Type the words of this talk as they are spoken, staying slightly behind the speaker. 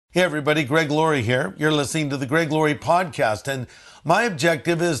Hey everybody, Greg Laurie here. You're listening to the Greg Laurie podcast, and my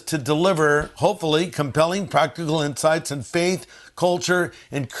objective is to deliver, hopefully, compelling practical insights in faith, culture,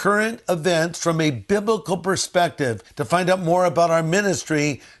 and current events from a biblical perspective. To find out more about our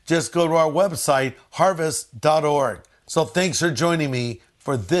ministry, just go to our website, harvest.org. So thanks for joining me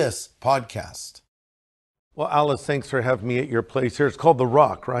for this podcast. Well, Alice, thanks for having me at your place here. It's called The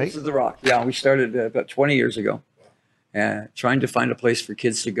Rock, right? This is The Rock. Yeah, we started about 20 years ago. Trying to find a place for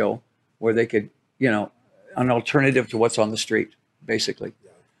kids to go where they could, an alternative to what's on the street, basically.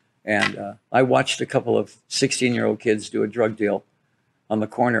 And I watched a couple of 16-year-old kids do a drug deal on the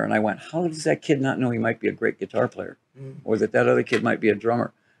corner, and I went, how does that kid not know he might be a great guitar player, or that other kid might be a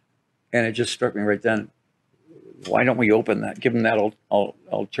drummer? And it just struck me right then, why don't we open that, give them that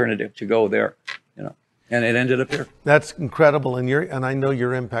alternative to go there, And it ended up here. That's incredible, and I know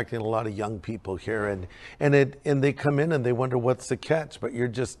you're impacting a lot of young people here, and they come in and they wonder what's the catch, but you're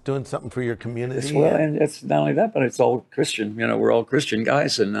just doing something for your community. Well, and it's not only that, but it's all Christian. We're all Christian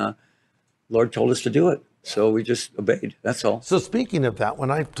guys, and Lord told us to do it, so we just obeyed. That's all. So speaking of that, when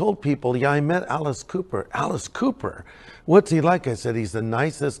I've told people, I met Alice Cooper. Alice Cooper, what's he like? I said he's the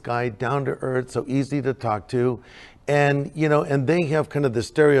nicest guy, down to earth, so easy to talk to. And, and they have kind of the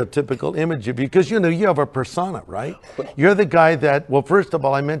stereotypical image of you because, you have a persona, right? You're the guy that, well, first of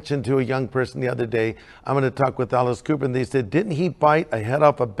all, I mentioned to a young person the other day, I'm going to talk with Alice Cooper, and they said, didn't he bite a head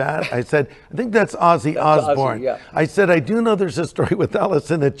off a bat? I said, I think that's Ozzy Osbourne. Ozzy, yeah. I said, I do know there's a story with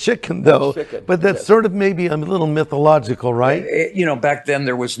Alice and a chicken, though, but that's sort of maybe a little mythological, right? Back then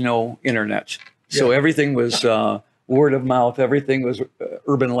there was no internet. So everything was word of mouth. Everything was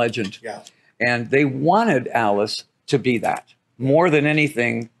urban legend. Yeah. And they wanted Alice to be that. More than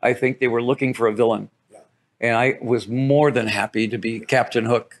anything, I think they were looking for a villain. Yeah. And I was more than happy to be Captain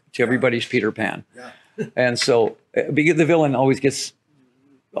Hook to everybody's Peter Pan. Yeah. And so because the villain always gets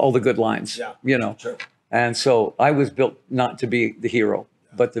all the good lines, Sure. And so I was built not to be the hero,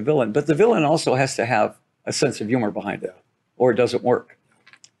 but the villain. But the villain also has to have a sense of humor behind it, or it doesn't work.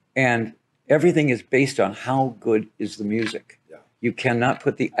 And everything is based on how good is the music. Yeah. You cannot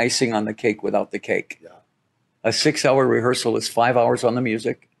put the icing on the cake without the cake. Yeah. A 6-hour rehearsal is 5 hours on the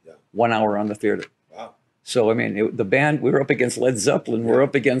music, 1 hour on the theater. Wow. So, the band, we were up against Led Zeppelin. We're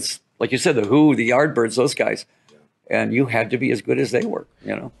up against, like you said, The Who, the Yardbirds, those guys. Yeah. And you had to be as good as they were,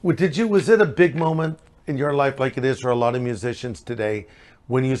 Well, was it a big moment in your life like it is for a lot of musicians today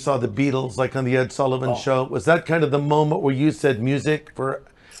when you saw the Beatles, like on the Ed Sullivan Show? Was that kind of the moment where you said music for,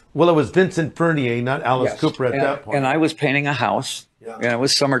 well, it was Vincent Furnier, not Alice Cooper at that point. And I was painting a house, and it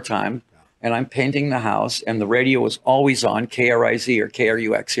was summertime. And I'm painting the house, and the radio was always on, KRIZ or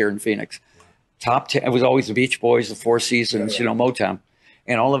KRUX here in Phoenix. Top 10, it was always the Beach Boys, the Four Seasons, Motown.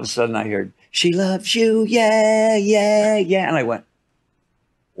 And all of a sudden I heard, she loves you, yeah, yeah, yeah. And I went,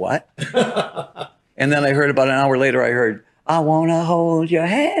 what? And then I heard about an hour later, I heard, I want to hold your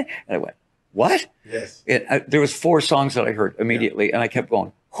hand. And I went, what? Yes. There was 4 songs that I heard immediately, and I kept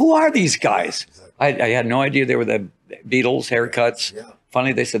going, who are these guys? I had no idea they were the Beatles, haircuts. Yeah.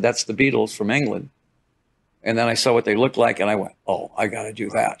 Finally, they said, that's the Beatles from England. And then I saw what they looked like, and I went, oh, I got to do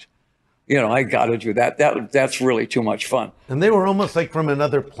that. I got to do that. That's really too much fun. And they were almost like from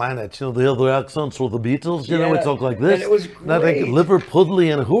another planet. The other accents were the Beatles. It talked like this. And it was great.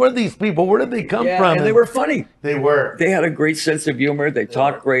 Liverpudlian. And who are these people? Where did they come from? And they were funny. They were. They had a great sense of humor. They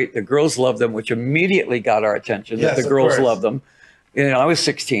talked great. The girls loved them, which immediately got our attention. Yes, the girls loved them. I was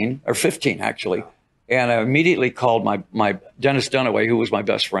 16, or 15, actually. And I immediately called my Dennis Dunaway, who was my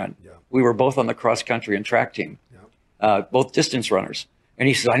best friend. Yeah. We were both on the cross country and track team, both distance runners. And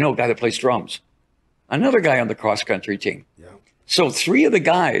he says, I know a guy that plays drums. Another guy on the cross country team. Yeah. So 3 of the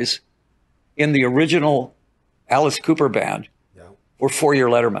guys in the original Alice Cooper band were 4-year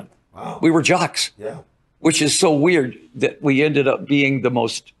lettermen. Wow. We were jocks, which is so weird that we ended up being the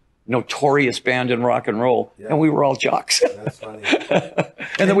most notorious band in rock and roll, and we were all jocks. That's funny.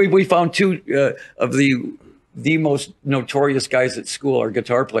 And then we found 2 of the most notorious guys at school, our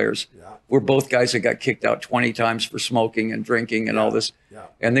guitar players. We're both guys that got kicked out 20 times for smoking and drinking and all this. Yeah.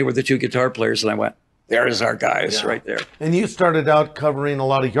 And they were the 2 guitar players, and I went, there's our guys right there. And you started out covering a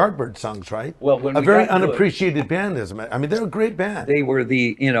lot of Yardbird songs, right? Well, when a very unappreciated band, isn't it? They're a great band. They were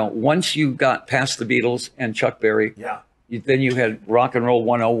once you got past the Beatles and Chuck Berry, then you had Rock and Roll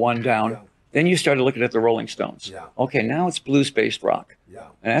 101 down. Yeah. Then you started looking at the Rolling Stones. Yeah. Okay, now it's blues-based rock. Yeah.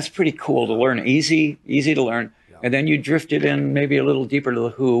 And that's pretty cool to learn, easy to learn. Yeah. And then you drifted in maybe a little deeper to the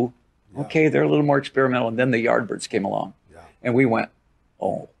Who. Yeah. Okay, they're a little more experimental. And then the Yardbirds came along. Yeah. And we went,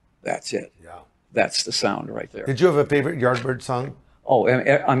 oh, that's it. Yeah. That's the sound right there. Did you have a favorite Yardbird song? Oh,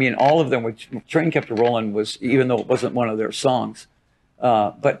 all of them, which Train Kept a Rolling was, even though it wasn't one of their songs,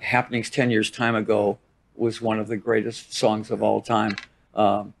 But Happenings 10 years time ago was one of the greatest songs of all time.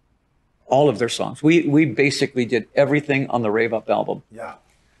 All of their songs. We basically did everything on the Rave Up album. Yeah.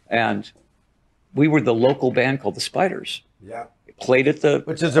 And we were the local band called the Spiders. Yeah. Played at the...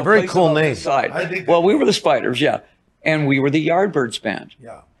 Which is a very cool name. Well, we were the Spiders, yeah. And we were the Yardbirds band.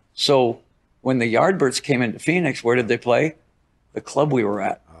 Yeah. So when the Yardbirds came into Phoenix, where did they play? The club we were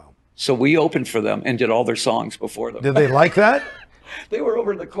at. Oh. So we opened for them and did all their songs before them. Did they like that? They were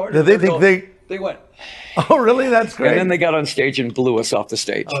over in the corner. Did they think They went... Oh, really? That's great. And then they got on stage and blew us off the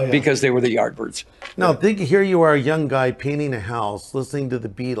stage because they were the Yardbirds. Now, here you are, a young guy painting a house, listening to the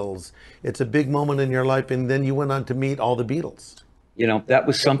Beatles. It's a big moment in your life, and then you went on to meet all the Beatles. You know, that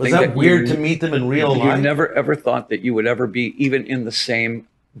was something Was that weird to meet them in real life? You never ever thought that you would ever be even in the same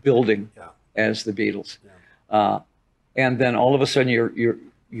building as the Beatles. Yeah. And then all of a sudden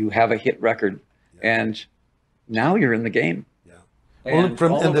you have a hit record, and now you're in the game. Well, in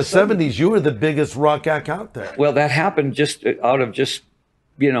the 70s, you were the biggest rock act out there. Well, that happened just out of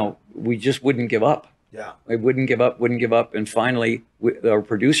we just wouldn't give up. Yeah. We wouldn't give up. And finally, our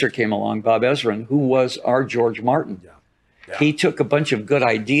producer came along, Bob Ezrin, who was our George Martin. Yeah. Yeah. He took a bunch of good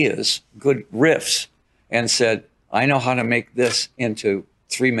ideas, good riffs, and said, I know how to make this into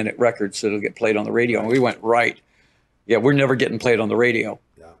 3-minute records that'll get played on the radio. And we went, right. Yeah, we're never getting played on the radio.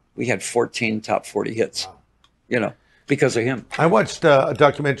 Yeah. We had 14 top 40 hits, because of him. I watched a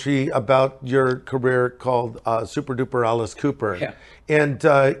documentary about your career called Super Duper Alice Cooper. Yeah. And,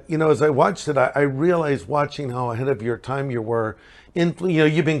 as I watched it, I realized watching how ahead of your time you were.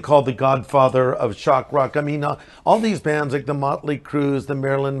 You've been called the godfather of shock rock. I mean, all these bands like the Motley Crues, the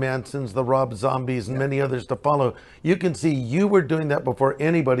Marilyn Mansons, the Rob Zombies, and many others to follow. You can see you were doing that before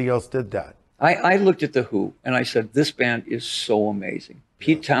anybody else did that. I looked at The Who and I said, this band is so amazing.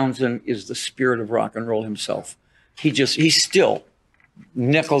 Pete Townsend is the spirit of rock and roll himself. He's still,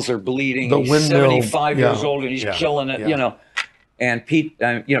 nickels are bleeding. He's 75 years old and he's killing it, And Pete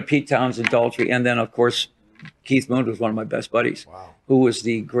Townsend, Daltrey, and then of course, Keith Moon was one of my best buddies, who was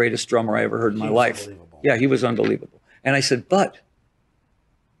the greatest drummer I ever heard in my life. Yeah, he was unbelievable. And I said, but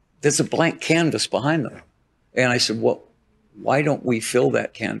there's a blank canvas behind them. And I said, well, why don't we fill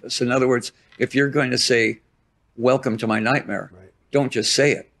that canvas? In other words, if you're going to say, welcome to my nightmare, don't just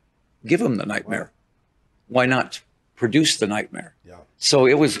say it. Give them the nightmare. Why not produce the nightmare? Yeah. So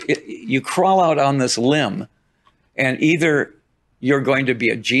you crawl out on this limb, and either you're going to be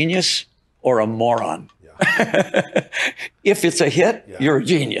a genius or a moron. Yeah. If it's a hit, you're a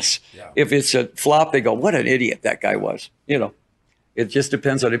genius. Yeah. If it's a flop, they go, what an idiot that guy was. It just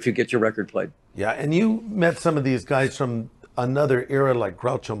depends on if you get your record played. Yeah, and you met some of these guys from another era like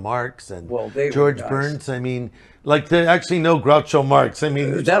Groucho Marx and George Burns. I mean, like they actually know Groucho Marx. I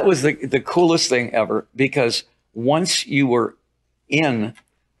mean, that was the coolest thing ever, because once you were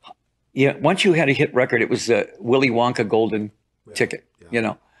once you had a hit record, it was the Willy Wonka golden ticket.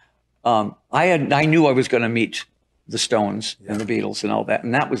 Yeah. I knew I was going to meet the Stones and the Beatles and all that,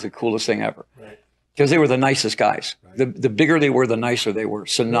 and that was the coolest thing ever, because they were the nicest guys. Right. The bigger they were, the nicer they were.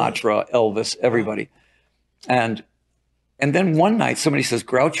 Sinatra, Elvis, everybody, and then one night somebody says,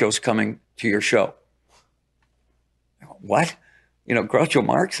 Groucho's coming to your show. What? Groucho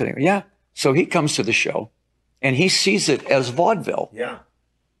Marx? Yeah. So he comes to the show and he sees it as vaudeville. Yeah.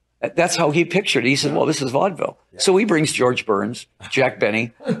 That's how he pictured it. He said, well, this is vaudeville. Yeah. So he brings George Burns, Jack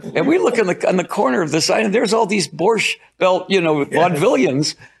Benny, and we look in the corner of the side and there's all these Borscht Belt,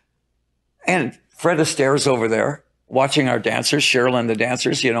 vaudevillians. And Fred Astaire's over there watching our dancers, Cheryl and the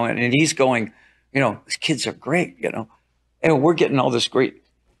dancers, and he's going, these kids are great, and we're getting all this great.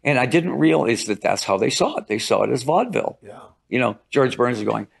 And I didn't realize that that's how they saw it. They saw it as vaudeville. Yeah. George Burns is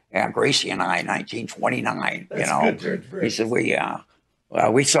going, Gracie and I, 1929, Good, he said,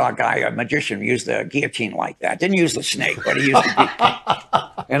 we saw a guy, a magician, use the guillotine like that. Didn't use the snake, but he used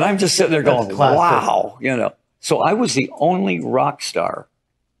the And I'm just sitting there going, wow, So I was the only rock star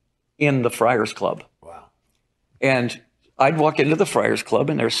in the Friars Club. Wow. And I'd walk into the Friars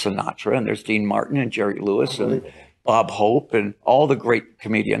Club and there's Sinatra and there's Dean Martin and Jerry Lewis and Bob Hope and all the great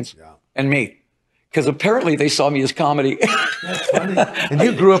comedians and me. Because apparently they saw me as comedy. That's funny. And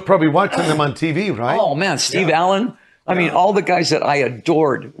you grew up probably watching them on TV, right? Oh, man, Steve Allen. I mean, all the guys that I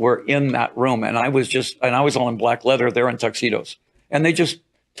adored were in that room. And I was all in black leather. They're in tuxedos. And they just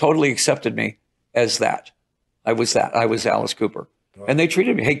totally accepted me as that. I was Alice Cooper. Right. And they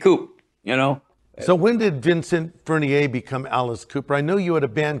treated me, hey, Coop, So when did Vincent Fernier become Alice Cooper? I know you had a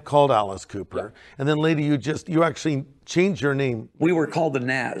band called Alice Cooper, and then later you actually changed your name. We were called the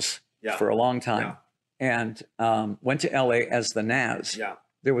Naz for a long time, and went to LA as the Naz. Yeah.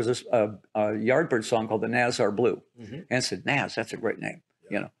 there was a Yardbird song called the Naz Are Blue. And I said, Naz, that's a great name.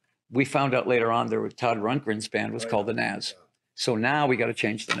 You know, we found out later on there was Todd Rundgren's band was called the Naz. So now we got to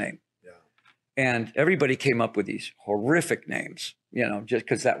change the name. And everybody came up with these horrific names, you know, just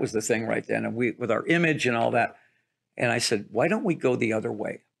because that was the thing right then. And we, with our image and all that. And I said, why don't we go the other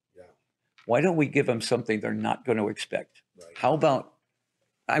way? Why don't we give them something they're not going to expect? How about,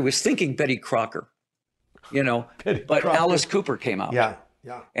 I was thinking Betty Crocker, you know, but Crocker. Alice Cooper came out. Yeah.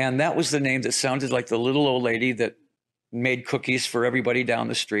 And that was the name that sounded like the little old lady that made cookies for everybody down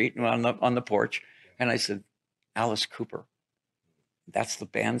the street on the porch. And I said, Alice Cooper. That's the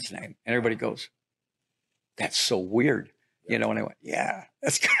band's name. And everybody goes, that's so weird. You know, and I went, yeah,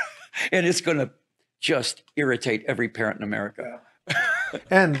 that's good. And it's going to just irritate every parent in America.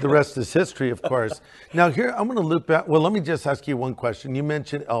 And the rest is history, of course. Now here, I'm going to loop back. Well, let me just ask you one question. You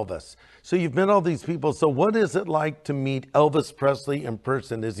mentioned Elvis. So you've met all these people. So what is it like to meet Elvis Presley in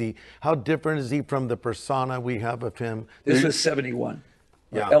person? How different is he from the persona we have of him? This was 71.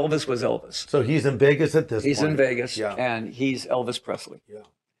 Yeah. Elvis was Elvis. So he's in Vegas at this point. He's in Vegas, and he's Elvis Presley. Yeah.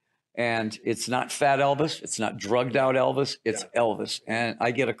 And it's not fat Elvis. It's not drugged out Elvis. It's Elvis. And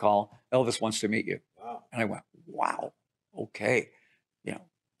I get a call, Elvis wants to meet you. Wow. And I went, wow, okay. You know,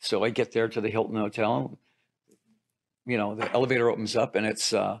 so I get there to the Hilton Hotel. You know, the elevator opens up, and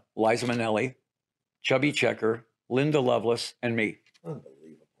it's Liza Minnelli, Chubby Checker, Linda Lovelace, and me.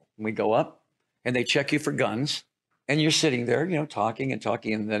 Unbelievable. And we go up, and they check you for guns. And you're sitting there, you know, talking,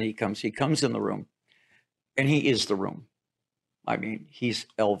 and then he comes in the room, and he is the room. I mean, he's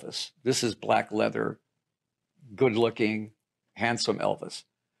Elvis. This is black leather, good looking, handsome Elvis.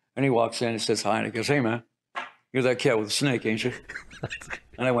 And he walks in and says hi, and he goes, hey man, you're that cat with the snake, ain't you?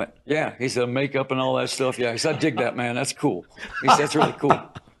 And I went, yeah. He said, makeup and all that stuff. Yeah. He said, I dig that, man. That's cool. He said, that's really cool.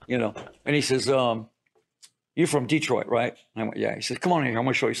 You know, and he says, you're from Detroit, right? And I went, yeah. He says, come on in here. I'm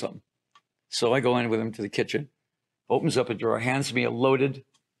going to show you something. So I go in with him to the kitchen. Opens up a drawer, hands me a loaded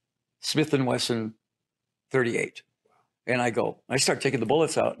Smith & Wesson 38. And I start taking the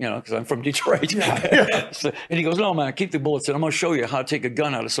bullets out, you know, because I'm from Detroit. So, and he goes, no, man, keep the bullets in. I'm going to show you how to take a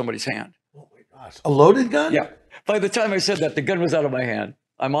gun out of somebody's hand. Oh, my gosh. A loaded gun? Yeah. By the time I said that, the gun was out of my hand.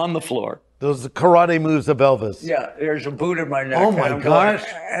 I'm on the floor. Those are the karate moves of Elvis. Yeah, there's a boot in my neck. Oh, my gosh.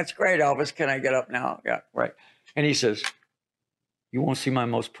 That's great, Elvis. Can I get up now? Yeah, right. And he says, you won't see my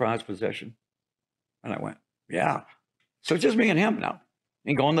most prized possession. And I went, yeah. So it's just me and him now.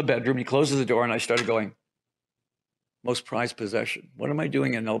 And go in the bedroom, he closes the door, and I started going, most prized possession. What am I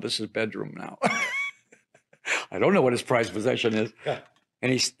doing in Elvis's bedroom now? I don't know what his prized possession is. Yeah.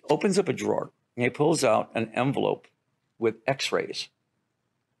 And he opens up a drawer, and he pulls out an envelope with x-rays.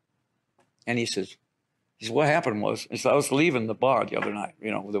 And he says, what happened was, I was leaving the bar the other night,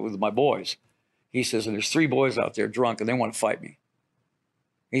 you know, with my boys. He says, and there's 3 boys out there drunk, and they want to fight me.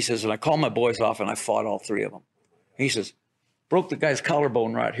 He says, and I called my boys off, and I fought all 3 of them. He says, broke the guy's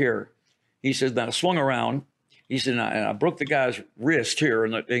collarbone right here. He says, then I swung around. He said, and I broke the guy's wrist here.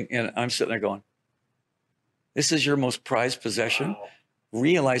 And I'm sitting there going, this is your most prized possession? Wow.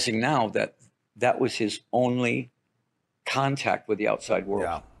 Realizing now that that was his only contact with the outside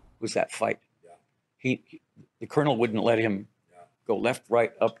world, was that fight. Yeah. The colonel wouldn't let him go left,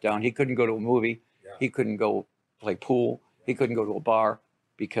 right, up, down. He couldn't go to a movie. Yeah. He couldn't go play pool. He couldn't go to a bar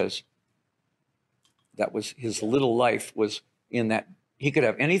because that was his little life was in that. He could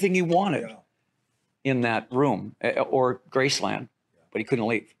have anything he wanted in that room or Graceland, but he couldn't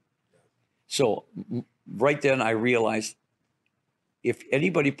leave. So right then I realized if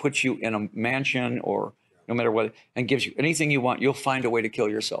anybody puts you in a mansion or no matter what, and gives you anything you want, you'll find a way to kill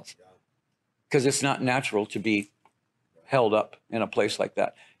yourself because it's not natural to be held up in a place like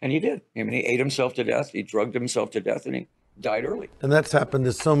that. And he did. I mean, he ate himself to death. He drugged himself to death, and he died early. And that's happened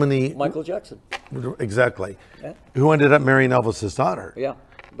to so many. Michael Jackson. Exactly. Yeah. Who ended up marrying Elvis's daughter. Yeah.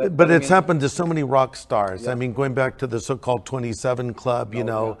 But it's happened to so many rock stars. Yeah. I mean, going back to the so-called 27 Club, you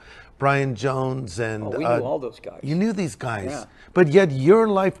know, Brian Jones and... we knew all those guys. You knew these guys. But yet your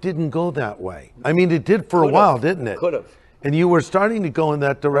life didn't go that way. I mean, it did for a while, didn't it? Could have. And you were starting to go in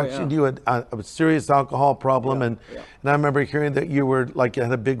that direction. You had a serious alcohol problem. And I remember hearing that you were like, you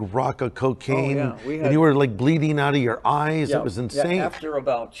had a big rock of cocaine. And you were like bleeding out of your eyes. It was insane. Yeah, after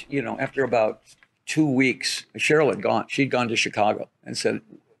about 2 weeks, Cheryl had gone. She'd gone to Chicago and said,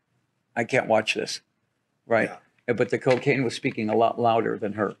 I can't watch this. Right. Yeah. But the cocaine was speaking a lot louder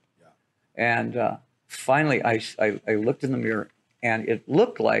than her. And finally, I looked in the mirror, and it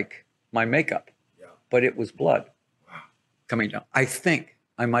looked like my makeup, but it was blood coming down. I think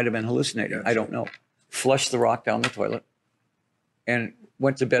I might have been hallucinating. I don't know. Flushed the rock down the toilet and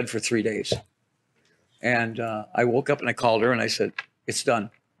went to bed for 3 days. And I woke up and I called her and I said, It's done.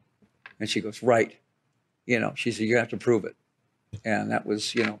 And she goes, right. You know, she said, you have to prove it. And that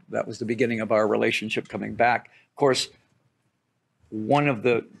was, you know, that was the beginning of our relationship coming back. Of course, one of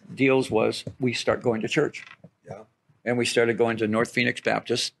the deals was we start going to church. Yeah. And we started going to North Phoenix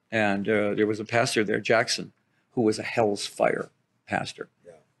Baptist. And there was a pastor there, Jackson, who was a Hell's Fire pastor.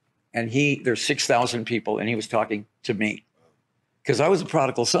 Yeah. And there's 6,000 people, and he was talking to me because I was a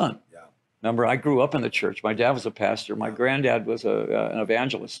prodigal son. Yeah. Remember, I grew up in the church. My dad was a pastor. My granddad was an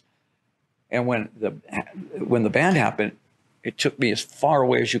evangelist. And when the band happened, it took me as far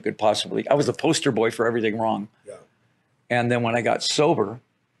away as you could possibly. I was a poster boy for everything wrong. Yeah. And then when I got sober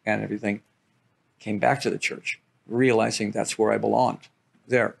and everything, came back to the church, realizing that's where I belonged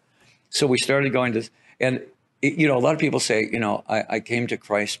there. So we started going to, and you know, a lot of people say, you know, I came to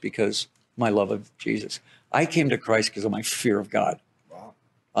Christ because my love of Jesus. I came to Christ because of my fear of God. Wow.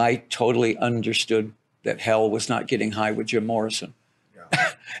 I totally understood that hell was not getting high with Jim Morrison.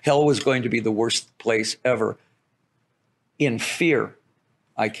 Yeah. Hell was going to be the worst place ever. In fear,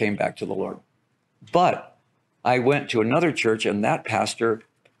 I came back to the Lord. But I went to another church, and that pastor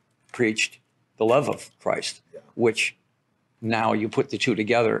preached the love of Christ, which now you put the two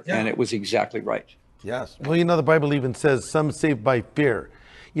together, and it was exactly right. Yes. Well, you know, the Bible even says some saved by fear.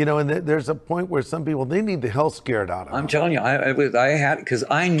 You know, and there's a point where some people, they need the hell scared out of them. I'm telling you, I had, because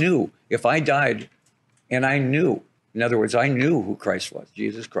I knew if I died, and I knew, in other words, I knew who Christ was,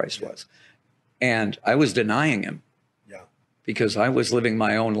 Jesus Christ was, and I was denying him. Because I was living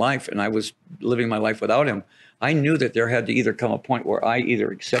my own life and I was living my life without him. I knew that there had to either come a point where I either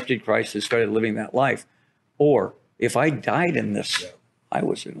accepted Christ and started living that life, or if I died in this, I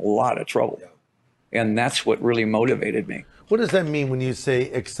was in a lot of trouble. And that's what really motivated me. What does that mean when you say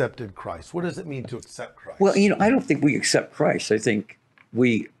accepted Christ? What does it mean to accept Christ? Well, you know, I don't think we accept Christ. I think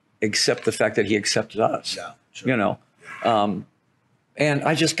we accept the fact that he accepted us, you know. And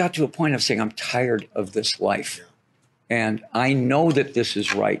I just got to a point of saying, I'm tired of this life. And I know that this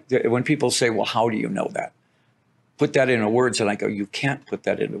is right. When people say, well, how do you know that? Put that into words. And I go, you can't put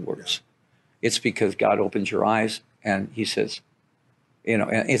that into words. It's because God opens your eyes and he says, you know,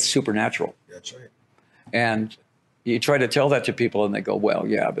 and it's supernatural. That's right. And you try to tell that to people and they go, well,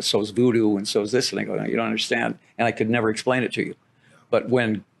 yeah, but so's voodoo and so's this. And I go, no, you don't understand. And I could never explain it to you. But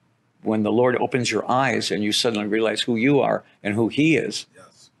when the Lord opens your eyes and you suddenly realize who you are and who he is,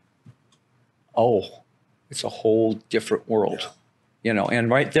 it's a whole different world, you know. And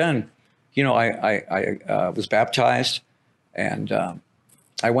right then, you know, I was baptized, and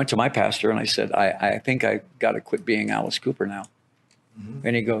I went to my pastor and I said, I think I got to quit being Alice Cooper now. Mm-hmm.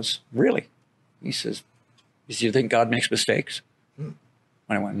 And he goes, really? He says, do you think God makes mistakes? And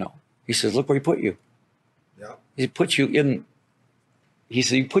I went, no. He says, look where he put you. Yeah. He put you in. He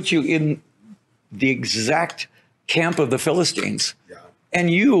said, he put you in the exact camp of the Philistines,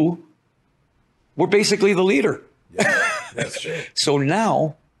 and you were basically the leader. Yeah, that's true. So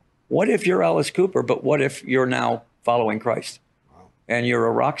now, what if you're Alice Cooper, but what if you're now following Christ? Wow. And you're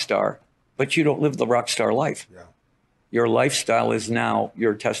a rock star, but you don't live the rock star life. Yeah. Your lifestyle is now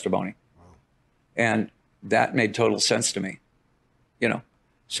your testimony. Wow. And that made total sense to me, you know.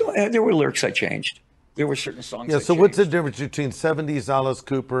 So there were lyrics I changed. There were certain songs I so changed. What's the difference between 70s Alice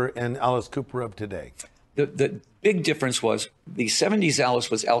Cooper and Alice Cooper of today? The big difference was the 70s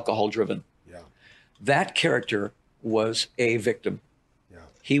Alice was alcohol driven. That character was a victim. Yeah.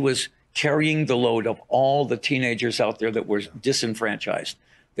 He was carrying the load of all the teenagers out there that were disenfranchised.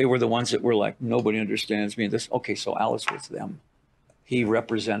 They were the ones that were like, nobody understands me. Okay, so Alice was them. He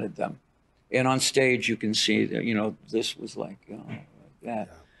represented them. And on stage, you can see that, you know, this was like, that. Yeah.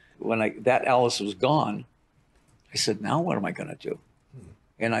 When that Alice was gone, I said, now what am I going to do?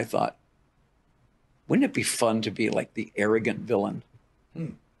 And I thought, wouldn't it be fun to be like the arrogant villain?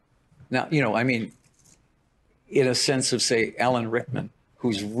 Now, you know, I mean, in a sense of, say, Alan Rickman,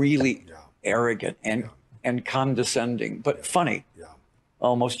 who's really arrogant and condescending, but funny.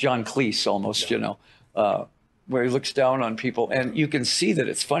 Almost John Cleese, almost, you know, where he looks down on people. And you can see that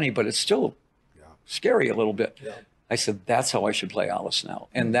it's funny, but it's still scary a little bit. I said, that's how I should play Alice now.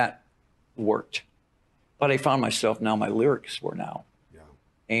 And that worked. But I found myself now, my lyrics were now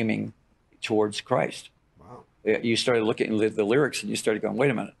aiming towards Christ. Wow. You started looking at the lyrics and you started going,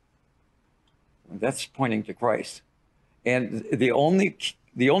 wait a minute. That's pointing to Christ. And the only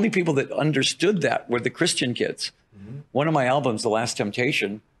people that understood that were the Christian kids. Mm-hmm. One of my albums, The Last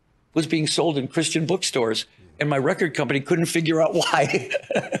Temptation, was being sold in Christian bookstores, and my record company couldn't figure out why.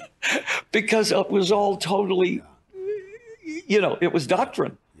 Because it was all totally, you know, it was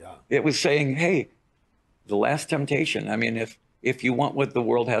doctrine. Yeah. It was saying, hey, the last temptation. I mean, if you want what the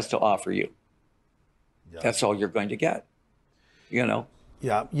world has to offer you, that's all you're going to get. you know.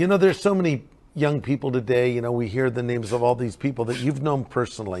 Yeah. You know, there's so many young people today, you know, we hear the names of all these people that you've known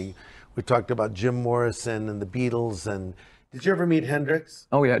personally. We talked about Jim Morrison and the Beatles. And did you ever meet Hendrix?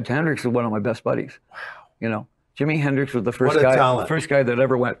 Oh yeah, Hendrix is one of my best buddies. Wow. You know, Jimi Hendrix was the What a talent. first guy that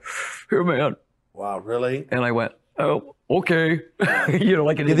ever went, here man. Wow, really? And I went, oh, okay. You know,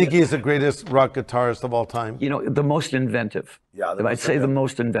 like an You think he's the greatest rock guitarist of all time? You know, the most inventive. Yeah, I'd say the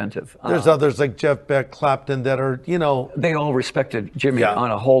most inventive. There's others like Jeff Beck, Clapton that are, you know. They all respected Jimmy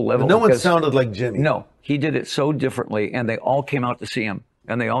on a whole level. But no one sounded like Jimmy. No, he did it so differently, and they all came out to see him,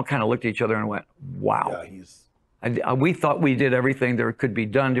 and they all kind of looked at each other and went, wow. Yeah, we thought we did everything there could be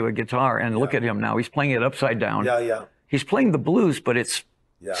done to a guitar, and look at him now. He's playing it upside down. Yeah. He's playing the blues, but it's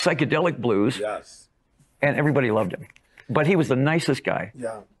psychedelic blues. Yes. And everybody loved him. But he was the nicest guy.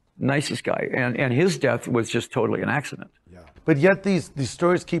 Yeah. Nicest guy. And his death was just totally an accident. Yeah. But yet these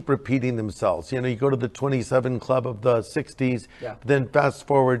stories keep repeating themselves. You know, you go to the 27 Club of the 60s, then fast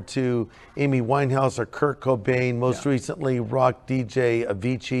forward to Amy Winehouse or Kurt Cobain, most recently rock DJ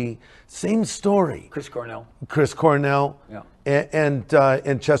Avicii. Same story. Chris Cornell. Yeah.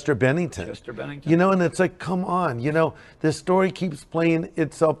 And Chester Bennington. You know, and it's like, come on, you know, this story keeps playing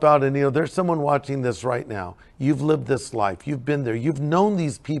itself out. And, you know, there's someone watching this right now. You've lived this life. You've been there. You've known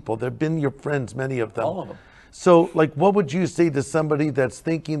these people. They've been your friends, many of them. All of them. So, like, what would you say to somebody that's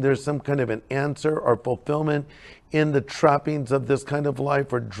thinking there's some kind of an answer or fulfillment in the trappings of this kind of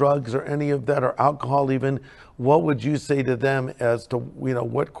life, or drugs or any of that, or alcohol even? What would you say to them as to, you know,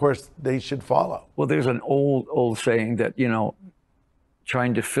 what course they should follow? Well, there's an old saying that, you know,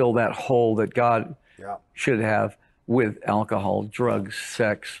 trying to fill that hole that God should have with alcohol, drugs,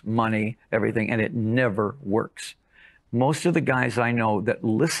 sex, money, everything, and it never works. Most of the guys I know that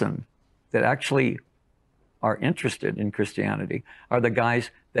listen, that actually are interested in Christianity, are the guys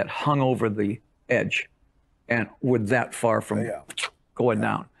that hung over the edge and were that far from going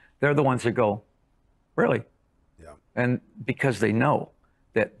down. They're the ones that go, really? Yeah. And because they know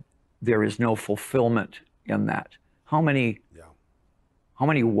that there is no fulfillment in that. How many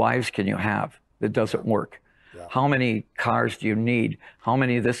wives can you have that doesn't work? Yeah. How many cars do you need? How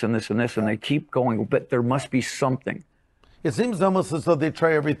many this and this and this? And they keep going, but there must be something. It seems almost as though they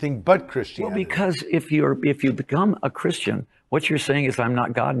try everything but Christianity. Well, because if you become a Christian, what you're saying is, I'm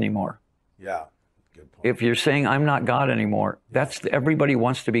not God anymore. Yeah, good point. If you're saying I'm not God anymore, everybody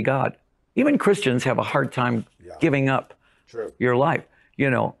wants to be God. Even Christians have a hard time giving up your life.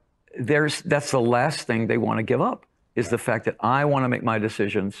 You know, that's the last thing they want to give up, is the fact that I want to make my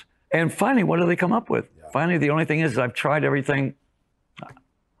decisions. And finally, what do they come up with? Yeah. Finally, the only thing is, I've tried everything.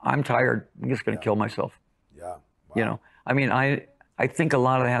 I'm tired. I'm just going to kill myself. Yeah. Wow. You know, I mean, I think a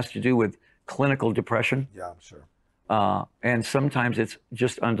lot of it has to do with clinical depression. Yeah, I'm sure. And sometimes it's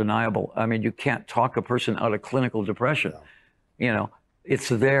just undeniable. I mean, you can't talk a person out of clinical depression. Yeah. You know, it's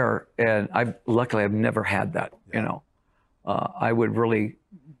there. And luckily, I've never had that, you know. I would really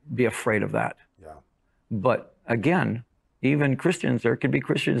be afraid of that. Yeah. But again, even Christians, there could be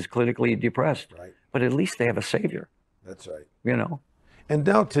Christians clinically depressed. Right. But at least they have a savior. That's right. You know. And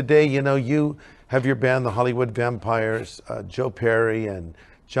now today, you know, you have your band, the Hollywood Vampires, Joe Perry and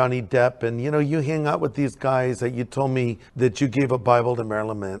Johnny Depp, and, you know, you hang out with these guys that you told me that you gave a Bible to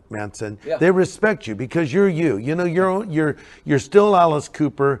Marilyn Manson. Yeah. They respect you because you're you. You know, you're still Alice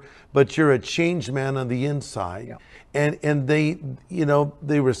Cooper, but you're a changed man on the inside. Yeah. And they, you know,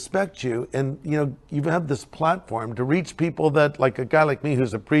 they respect you, and, you know, you have this platform to reach people that, like a guy like me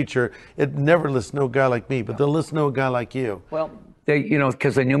who's a preacher, it never listen to a guy like me, but they'll listen to a guy like you. Well, they, you know,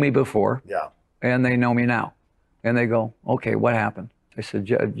 because they knew me before, and they know me now, and they go, okay, what happened? I said,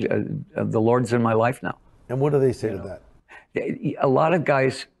 the Lord's in my life now. And what do they say to that? A lot of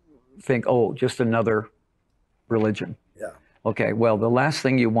guys think, oh, just another religion. Yeah. Okay, well, the last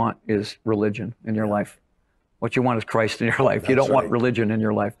thing you want is religion in your life. What you want is Christ in your life. You don't want religion in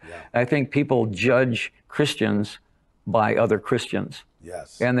your life. Yeah. I think people judge Christians by other Christians.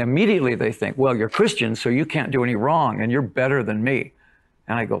 Yes. And immediately they think, well, you're Christian, so you can't do any wrong, and you're better than me.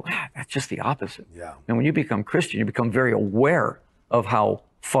 And I go, that's just the opposite. Yeah. And when you become Christian, you become very aware of how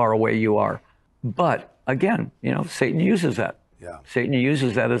far away you are. But again, you know, Satan uses that. Yeah. Satan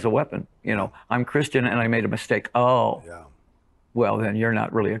uses that as a weapon. You know, I'm Christian and I made a mistake. Oh, well, then you're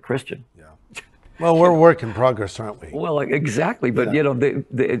not really a Christian. Yeah. Well, we're a work in progress, aren't we? Well, exactly. But, you know,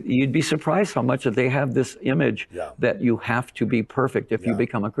 you'd be surprised how much that they have this image that you have to be perfect if you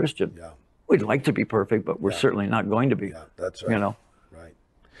become a Christian. Yeah. We'd like to be perfect, but we're certainly not going to be. Yeah, that's right. You know? Right.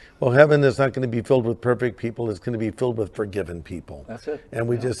 Well, heaven is not going to be filled with perfect people. It's going to be filled with forgiven people. That's it. And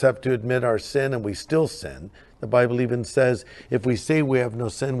we just have to admit our sin, and we still sin. The Bible even says, if we say we have no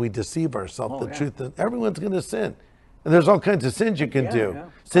sin, we deceive ourselves. The truth is, everyone's going to sin. And there's all kinds of sins you can do. Yeah.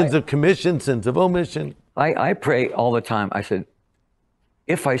 Sins of commission, sins of omission. I pray all the time. I said,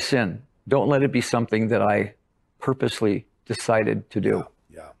 if I sin, don't let it be something that I purposely decided to do.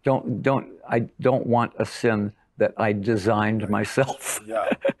 Yeah. I don't want a sin that I designed myself. Yeah.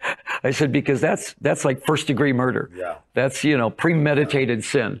 I said, because that's like first degree murder. Yeah. That's, premeditated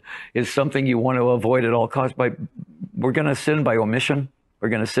sin is something you want to avoid at all costs. We're going to sin by omission. We're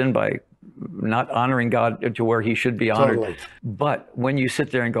going to sin by not honoring God to where he should be honored. Totally. But when you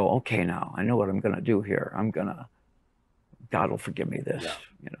sit there and go, okay, now I know what I'm going to do here. God will forgive me this.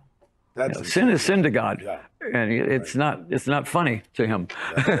 Yeah. Sin is sin to God. Yeah. And it's not funny to him.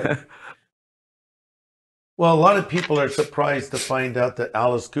 Well, a lot of people are surprised to find out that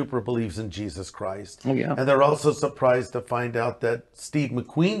Alice Cooper believes in Jesus Christ. Oh, yeah. And they're also surprised to find out that Steve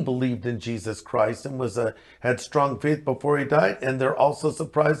McQueen believed in Jesus Christ and had strong faith before he died. And they're also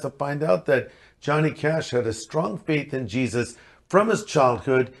surprised to find out that Johnny Cash had a strong faith in Jesus from his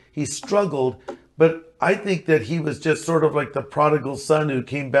childhood. He struggled, but I think that he was just sort of like the prodigal son who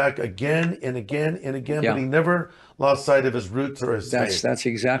came back again and again and again, Yeah. but he never lost sight of his roots or his faith. That's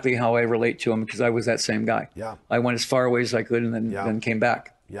exactly how I relate to him, because I was that same guy. Yeah. I went as far away as I could and then came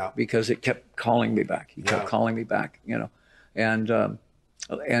back. Yeah. Because it kept calling me back. He kept calling me back, And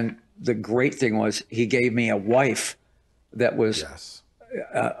the great thing was he gave me a wife that was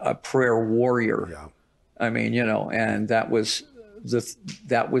a prayer warrior. Yeah. I mean, and that was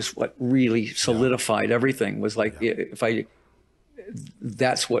what really solidified everything. Was like,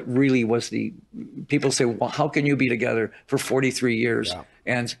 that's what really was people say, well, how can you be together for 43 years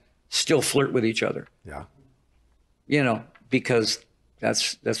and still flirt with each other? Yeah. Because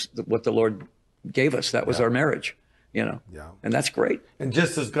that's what the Lord gave us. That was our marriage, Yeah. And that's great. And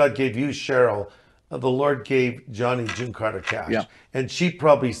just as God gave you Cheryl, the Lord gave Johnny June Carter Cash. Yeah. And she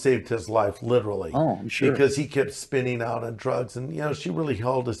probably saved his life, literally. Oh, I'm sure. Because he kept spinning out on drugs. And, she really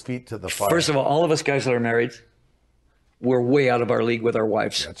held his feet to the fire. First of all of us guys that are married, we're way out of our league with our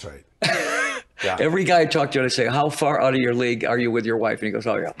wives. That's right. Yeah. Every guy I talk to, I say, how far out of your league are you with your wife? And he goes,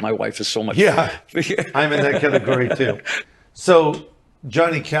 oh, yeah, my wife is so much. Yeah, I'm in that category too. So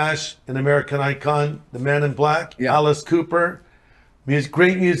Johnny Cash, an American icon, the Man in Black, Alice Cooper,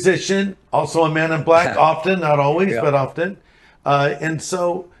 great musician, also a Man in Black, often, not always, but often. And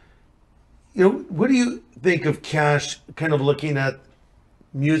so, what do you think of Cash, kind of looking at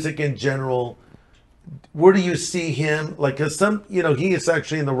music in general? Where do you see him? Like, cause he is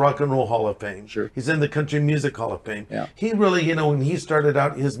actually in the Rock and Roll Hall of Fame. Sure. He's in the Country Music Hall of Fame. Yeah. He really, when he started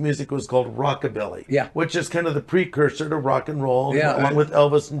out, his music was called rockabilly. Yeah. Which is kind of the precursor to rock and roll. Yeah. Along with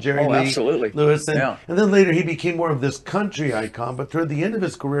Elvis and Jerry Lee absolutely. Lewis. And then later he became more of this country icon. But toward the end of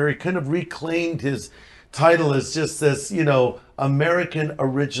his career, he kind of reclaimed his title as just this, American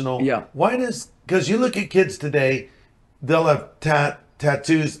original. Yeah. Because you look at kids today, they'll have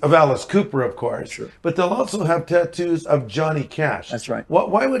tattoos of Alice Cooper, of course, but they'll also have tattoos of Johnny Cash. That's right.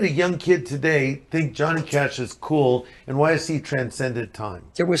 Why would a young kid today think Johnny Cash is cool, and why has he transcended time?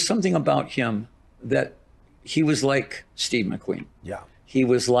 There was something about him that he was like Steve McQueen. Yeah. He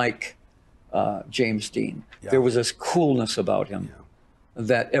was like James Dean. Yeah. There was this coolness about him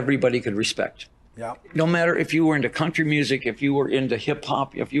that everybody could respect. Yeah. No matter if you were into country music, if you were into hip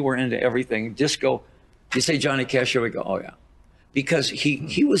hop, if you were into everything, disco, you say Johnny Cash, here we go. Oh, yeah. Because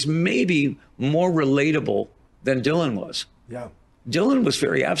he was maybe more relatable than Dylan was. Yeah. Dylan was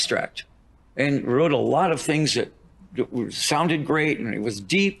very abstract and wrote a lot of things that sounded great, and it was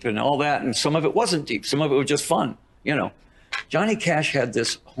deep and all that. And some of it wasn't deep. Some of it was just fun. Johnny Cash had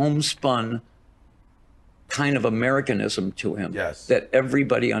this homespun kind of Americanism to him that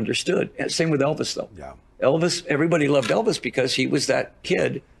everybody understood. And same with Elvis, though. Yeah. Elvis, everybody loved Elvis because he was that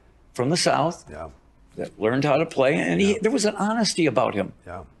kid from the South. Yeah. That learned how to play, and there was an honesty about him.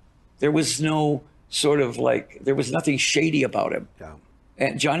 Yeah. There was no there was nothing shady about him. Yeah.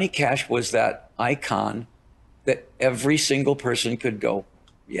 And Johnny Cash was that icon that every single person could go,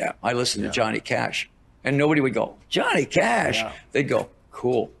 yeah, I listen to Johnny Cash. And nobody would go, Johnny Cash. Yeah. They'd go,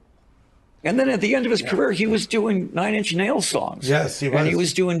 cool. And then at the end of his career, he was doing Nine Inch Nails songs. Yes, he was. And he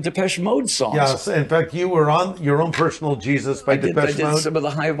was doing Depeche Mode songs. Yes, in fact, you were on Your Own Personal Jesus by Depeche Mode. I did some of the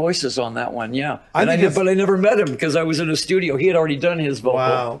high voices on that one, yeah. But I never met him because I was in a studio. He had already done his vocal.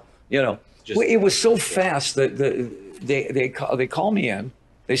 Wow. It was so fast that they called me in.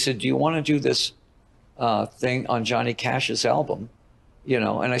 They said, do you want to do this thing on Johnny Cash's album? And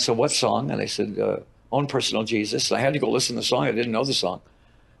I said, what song? And they said, Own Personal Jesus. And I had to go listen to the song. I didn't know the song.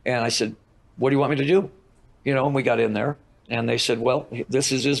 And I said, what do you want me to do? And we got in there and they said, well,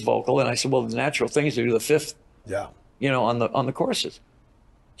 this is his vocal. And I said, well, the natural thing is to do the fifth, Yeah. on the choruses.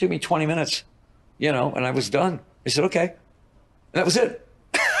 It took me 20 minutes, and I was done. I said, okay. And that was it.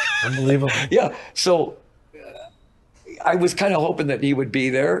 Unbelievable. Yeah. So I was kind of hoping that he would be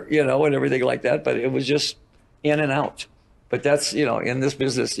there, you know, and everything like that, but it was just in and out. But that's, you know, in this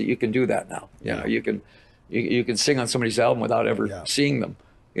business, you can do that now. You know, you can sing on somebody's album without ever seeing them.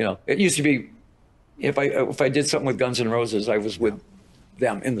 You know, it used to be if I did something with Guns N' Roses, I was with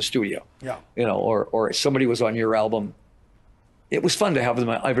them in the studio. Yeah. You know, or somebody was on your album. It was fun to have them,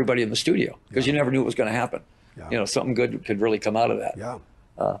 everybody in the studio, because you never knew what was going to happen. Yeah. You know, something good could really come out of that. Yeah.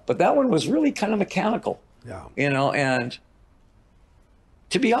 But that one was really kind of mechanical. Yeah. You know, and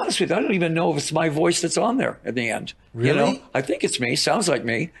to be honest with you, I don't even know if it's my voice that's on there at the end. Really? You know, I think it's me. Sounds like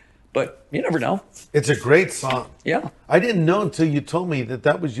me, but you never know. It's a great song. Yeah. I didn't know until you told me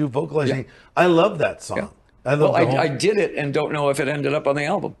that was you vocalizing. Yeah. I love that song. Yeah. I did it and don't know if it ended up on the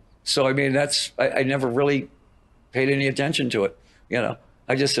album. So, I mean, I never really paid any attention to it. You know,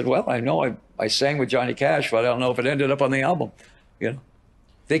 I just said, well, I know I sang with Johnny Cash, but I don't know if it ended up on the album. You know,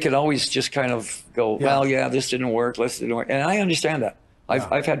 they could always just kind of go, well, yeah, this didn't work. This didn't work. And I understand that.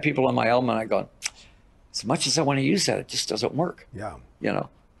 I've had people on my album and I go, as much as I want to use that, it just doesn't work. Yeah. You know,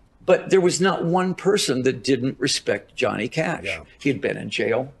 but there was not one person that didn't respect Johnny Cash. Yeah. He'd been in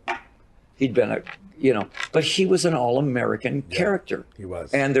jail. He'd been but he was an all-American character. He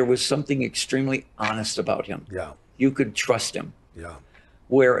was. And there was something extremely honest about him. Yeah. You could trust him. Yeah.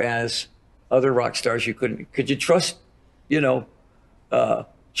 Whereas other rock stars, you couldn't. Could you trust,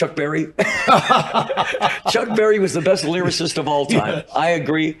 Chuck Berry? Chuck Berry was the best lyricist of all time. Yes. I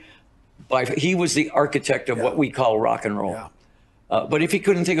agree. He was the architect of what we call rock and roll. Yeah. But if he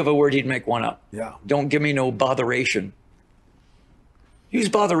couldn't think of a word, he'd make one up. Yeah. Don't give me no botheration. Use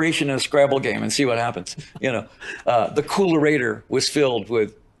botheration in a Scrabble game and see what happens. You know, the Coolerator was filled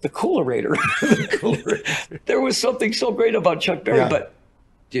with the Coolerator. There was something so great about Chuck Berry, but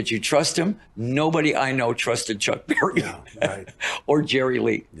did you trust him? Nobody I know trusted Chuck Berry or Jerry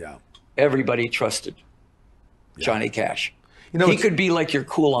Lee. Yeah. Everybody trusted Johnny Cash. You know, he could be like your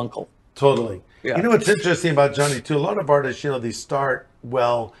cool uncle. Totally. Yeah. You know what's interesting about Johnny too? A lot of artists, they start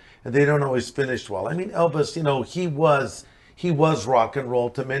well and they don't always finish well. I mean, Elvis, he was rock and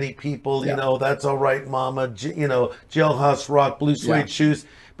roll to many people. That's All Right, Mama. Jailhouse Rock, Blue Suede Shoes.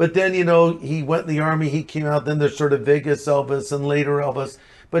 But then he went in the army. He came out. Then there's sort of Vegas Elvis and later Elvis.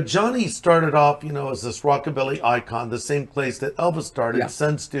 But Johnny started off, as this rockabilly icon, the same place that Elvis started,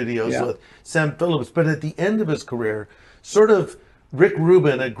 Sun Studios with Sam Phillips. But at the end of his career, sort of Rick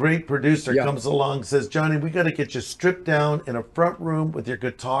Rubin, a great producer, comes along and says, Johnny, we got to get you stripped down in a front room with your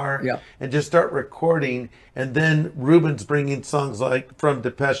guitar and just start recording. And then Rubin's bringing songs like from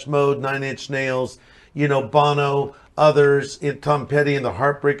Depeche Mode, Nine Inch Nails, Bono, others, Tom Petty and the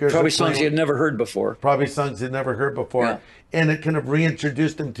Heartbreakers. Probably songs he had never heard before. Yeah. And it kind of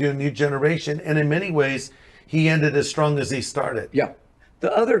reintroduced him to a new generation. And in many ways, he ended as strong as he started. Yeah.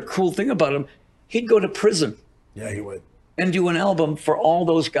 The other cool thing about him, he'd go to prison. Yeah, he would. And do an album for all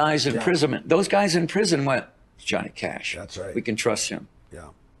those guys in prison. Those guys in prison went, it's Johnny Cash. That's right. We can trust him. Yeah.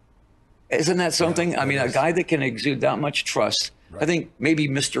 Isn't that something? I mean, a guy that can exude that much trust. Right. I think maybe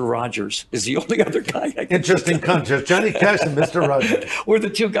Mr. Rogers is the only other guy I can Interesting contrast. Johnny Cash and Mr. Rogers. Were the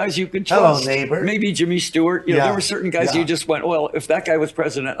two guys you could trust. Hello, neighbor. Maybe Jimmy Stewart. There were certain guys you just went, well, if that guy was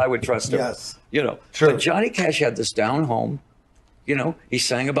president, I would trust him. Yes. But Johnny Cash had this down home. He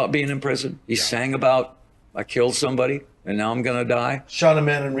sang about being in prison. He sang about, I killed somebody and now I'm going to die. Shot a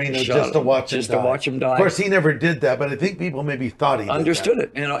man in Reno just to watch him die. Of course, he never did that, but I think people maybe thought he understood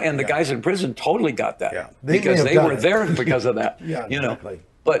it. And the guys in prison totally got that. Yeah. Because they were there because of that. Exactly.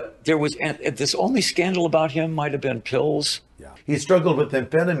 But there was, this only scandal about him might have been pills. Yeah. He struggled with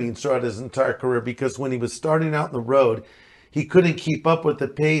amphetamines throughout his entire career because when he was starting out on the road, he couldn't keep up with the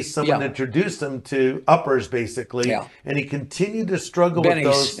pace. Someone introduced him to uppers, basically. Yeah. And he continued to struggle with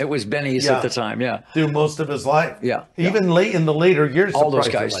those. It was Benny's at the time, through most of his life. Yeah. Even late in the later years. All those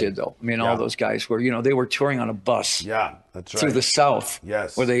guys did, though. I mean, all those guys were, they were touring on a bus. Yeah, that's right. Through the South.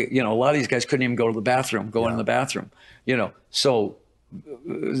 Yes. Where they, a lot of these guys couldn't even go to the bathroom, in the bathroom. So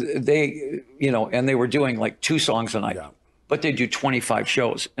they, and they were doing like 2 songs a night. Yeah. But they do 25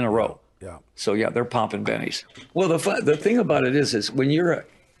 shows in a row. Yeah. So they're popping bennies. Well, the thing about it is when you're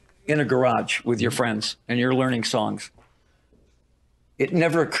in a garage with your friends and you're learning songs, it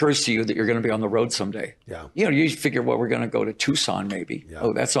never occurs to you that you're going to be on the road someday. Yeah. You figure, well, we're going to go to Tucson maybe. Yeah.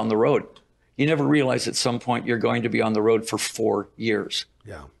 Oh, that's on the road. You never realize at some point you're going to be on the road for 4 years.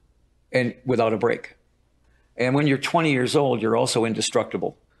 Yeah. And without a break. And when you're 20 years old, you're also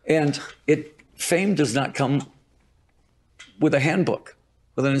indestructible. And fame does not come with a handbook.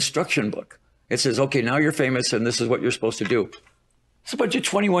 With an instruction book. It says, okay, now you're famous and this is what you're supposed to do. It's a bunch of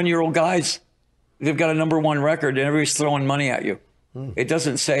 21-year-old guys they've got a #1 record and everybody's throwing money at you. It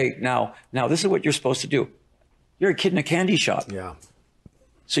doesn't say, now this is what you're supposed to do. You're a kid in a candy shop. Yeah.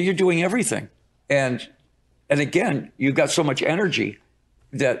 So you're doing everything. And again, you've got so much energy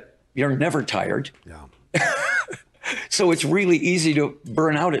that you're never tired. Yeah. So it's really easy to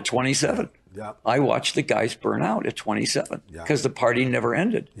burn out at 27. Yeah. I watched the guys burn out at 27 because the party never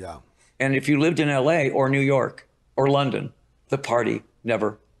ended. Yeah. And if you lived in LA or New York or London, the party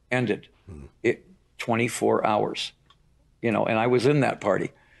never ended. 24 hours, and I was in that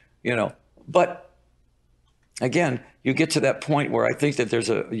party, but again, you get to that point where I think that there's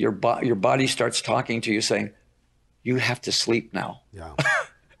your body starts talking to you saying, you have to sleep now. Yeah.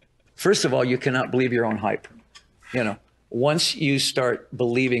 First of all, you cannot believe your own hype. Once you start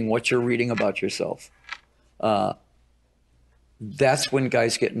believing what you're reading about yourself, that's when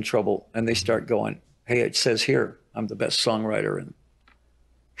guys get in trouble and they start going, hey, it says here, I'm the best songwriter. And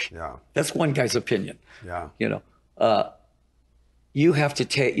that's one guy's opinion. Yeah. You have to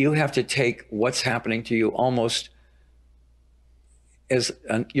take what's happening to you almost as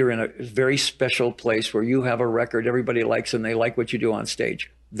you're in a very special place where you have a record everybody likes and they like what you do on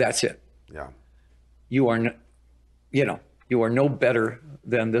stage. That's it. Yeah. You are no better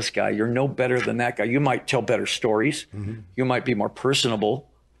than this guy. You're no better than that guy. You might tell better stories. You might be more personable,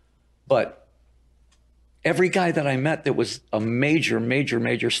 but every guy that I met that was a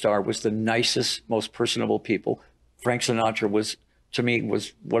major star was the nicest, most personable people. Frank Sinatra was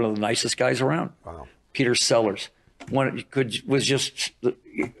one of the nicest guys around. Wow. Peter Sellers was just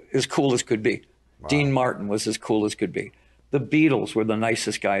as cool as could be. Wow. Dean Martin was as cool as could be. The Beatles were the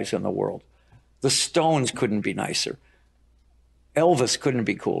nicest guys in the world. The Stones couldn't be nicer. Elvis couldn't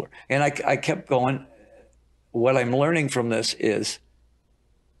be cooler. And I kept going. What I'm learning from this is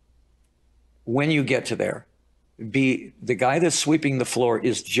when you get to there, the guy that's sweeping the floor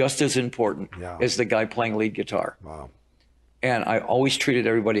is just as important as the guy playing lead guitar. Wow. And I always treated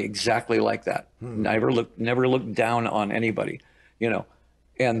everybody exactly like that. Never looked down on anybody,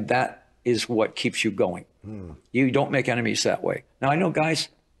 and that is what keeps you going. You don't make enemies that way. Now, I know guys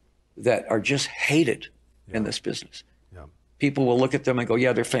that are just hated in this business. Yeah. People will look at them and go,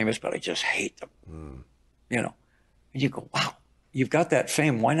 yeah, they're famous, but I just hate them. And you go, wow, you've got that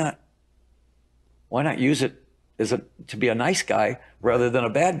fame. Why not use it to be a nice guy rather than a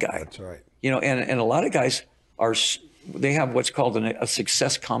bad guy? That's right. And a lot of guys they have what's called a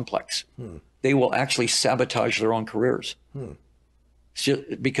success complex. They will actually sabotage their own careers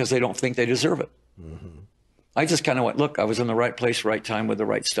because they don't think they deserve it. I just kind of went, look, I was in the right place, right time with the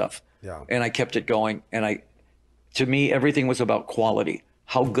right stuff. Yeah. And I kept it going. And to me, everything was about quality.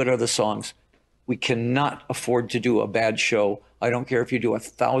 How good are the songs? We cannot afford to do a bad show. I don't care if you do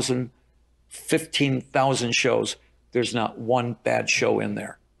 1,000, 15,000 shows. There's not one bad show in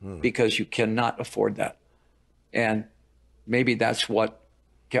there because you cannot afford that. And maybe that's what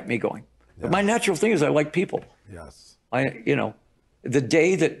kept me going. But my natural thing is I like people. Yes. The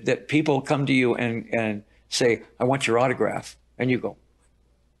day that people come to you and say, I want your autograph, and you go,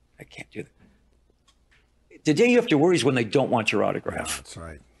 I can't do that. The day you have to worry is when they don't want your autograph. Yeah, that's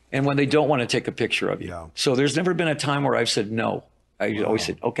right. And when they don't want to take a picture of you. Yeah. So there's never been a time where I've said no. I always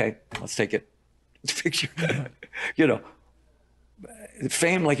said, okay, let's take it. It's a picture.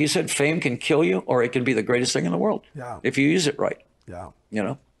 Fame, like you said, fame can kill you or it can be the greatest thing in the world if you use it right. Yeah.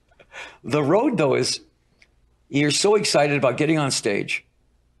 The road, though, is you're so excited about getting on stage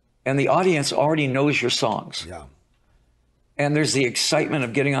and the audience already knows your songs. Yeah. And there's the excitement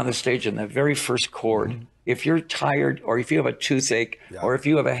of getting on the stage in that very first chord. If you're tired or if you have a toothache or if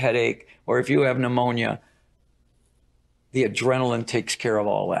you have a headache or if you have pneumonia, the adrenaline takes care of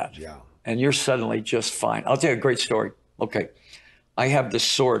all that. Yeah. And you're suddenly just fine. I'll tell you a great story. Okay. I have this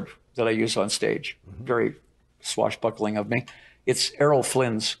sword that I use on stage, very swashbuckling of me. It's Errol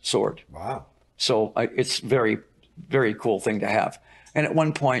Flynn's sword. Wow. So it's very, very cool thing to have. And at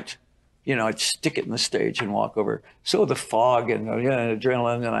one point, I'd stick it in the stage and walk over. So the fog and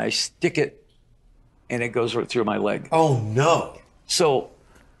adrenaline, and I stick it and it goes right through my leg. Oh, no. So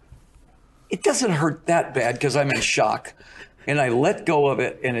it doesn't hurt that bad because I'm in shock. And I let go of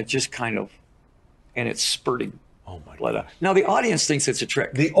it and it just and it's spurting. Oh my God. Now the audience thinks it's a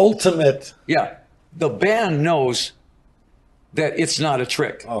trick. The ultimate. Yeah. The band knows that it's not a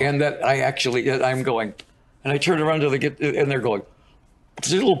trick and that I'm going, and I turn around and they're going,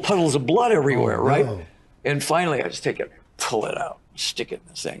 there's little puddles of blood everywhere, right? No. And finally I just take it, pull it out, stick it in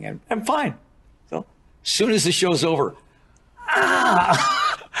this thing, and I'm fine. So as soon as the show's over,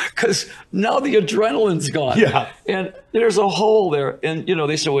 because now the adrenaline's gone. Yeah. And there's a hole there. And,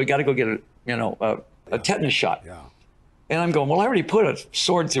 they said, well, we got to go get a tetanus shot. Yeah. And I'm going, well, I already put a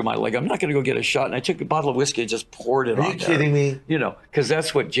sword through my leg. I'm not going to go get a shot. And I took a bottle of whiskey and just poured it on there. Are you kidding me? You know, because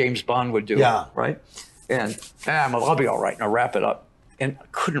that's what James Bond would do. Yeah. Right? And I'll be all right. And I'll wrap it up. And I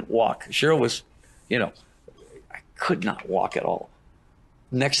couldn't walk. Cheryl was, you know, I could not walk at all.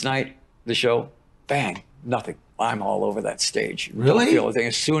 Next night, the show, bang, nothing. I'm all over that stage. Really? Don't feel a thing.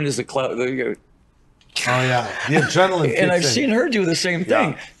 As soon as the cloud, Oh yeah, the adrenaline. and I've kicks in. seen her do the same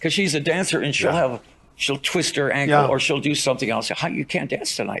thing because she's a dancer and she'll twist her ankle or she'll do something else. How you can't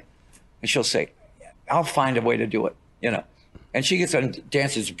dance tonight? And she'll say, I'll find a way to do it, you know. And she gets on and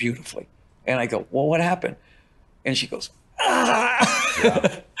dances beautifully. And I go, well, what happened? And she goes,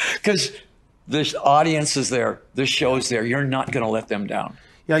 because the audience is there, the show's there. You're not going to let them down.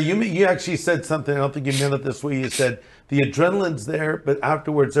 Yeah, you actually said something. I don't think you meant it this way. You said the adrenaline's there, but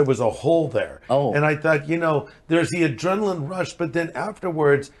afterwards there was a hole there. Oh. And I thought, you know, there's the adrenaline rush, but then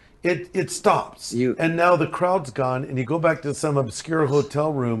afterwards it stops. And now the crowd's gone, and you go back to some obscure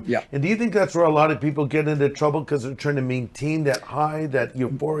hotel room. Yeah. And do you think that's where a lot of people get into trouble because they're trying to maintain that high, that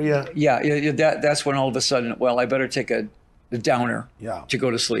euphoria? Yeah, that's when all of a sudden, well, I better take a downer to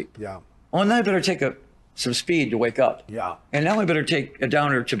go to sleep. Yeah. Oh, and then I better take some speed to wake up. Yeah. And now I better take a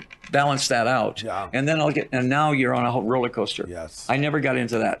downer to balance that out. Yeah. And then and now you're on a whole roller coaster. Yes. I never got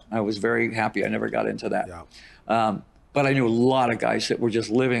into that. I was very happy I never got into that. Yeah. But I knew a lot of guys that were just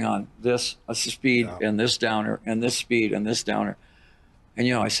living on this speed and this downer and this speed and this downer. And,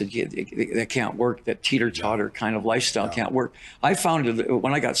 you know, I said, yeah, that can't work. That teeter-totter kind of lifestyle can't work. I found that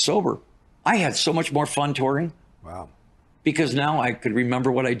when I got sober, I had so much more fun touring. Wow. Because now I could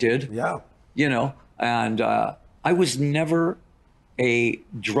remember what I did. Yeah. You know, and I was never a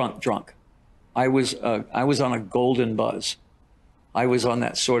drunk. I was on a golden buzz. I was on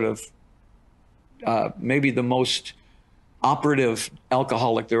that sort of maybe the most operative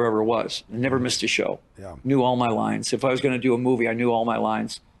alcoholic there ever was. Never missed a show. Yeah. Knew all my lines. If I was going to do a movie, I knew all my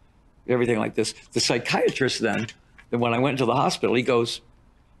lines. Everything like this. The psychiatrist then when I went to the hospital, he goes,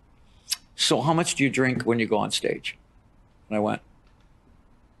 so how much do you drink when you go on stage? And I went,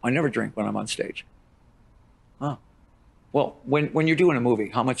 I never drink when I'm on stage. Oh. Well, when you're doing a movie,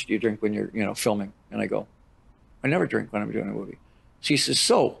 how much do you drink when you're filming? And I go, I never drink when I'm doing a movie. She says,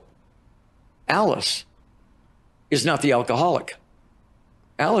 so Alice is not the alcoholic.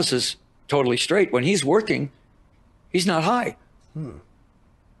 Alice is totally straight. When he's working, he's not high.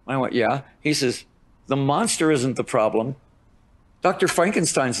 I went, yeah. He says, the monster isn't the problem. Dr.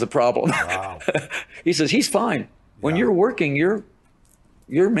 Frankenstein's the problem. Wow. He says, he's fine. When you're working, you're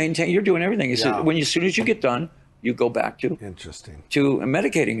maintaining, you're doing everything. He said, as soon as you get done, you go back to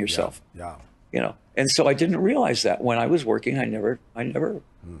medicating yourself. Yeah. You know, and so I didn't realize that when I was working, I never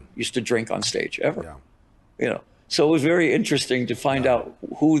used to drink on stage ever. Yeah. You know, so it was very interesting to find out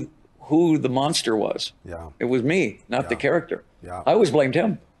who the monster was. Yeah. It was me, not the character. Yeah. I always blamed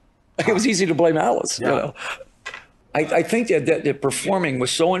him. It was easy to blame Alice. You know, I think that performing was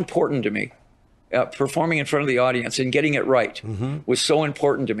so important to me. Performing in front of the audience and getting it right was so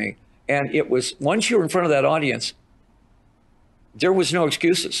important to me. And it was, once you were in front of that audience, there was no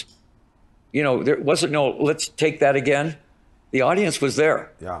excuses. You know, there wasn't no, let's take that again. The audience was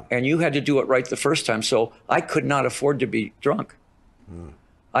there. Yeah. And you had to do it right the first time. So I could not afford to be drunk.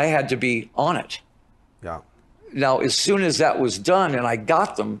 I had to be on it. Yeah. Now, as soon as that was done and I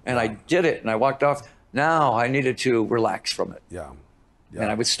got them and I did it and I walked off, now I needed to relax from it. Yeah.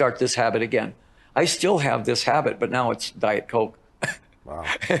 And I would start this habit again. I still have this habit, but now it's Diet Coke. Wow.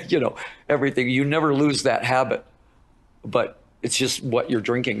 You know, everything. You never lose that habit, but it's just what you're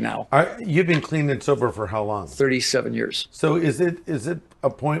drinking now. You've been clean and sober for how long? 37 years. So is it a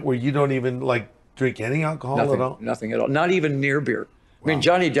point where you don't even like drink any alcohol at all? Nothing at all. Not even near beer. I mean,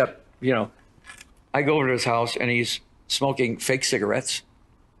 Johnny Depp, you know, I go over to his house and he's smoking fake cigarettes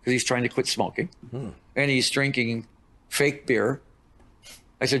because he's trying to quit smoking. And he's drinking fake beer.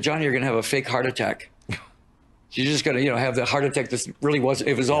 I said, Johnny, you're going to have a fake heart attack. You're just going to, have the heart attack that really wasn't,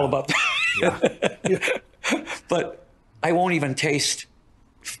 it was all about that. But I won't even taste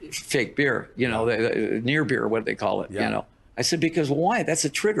fake beer, the near beer, what they call it, I said, because why? That's a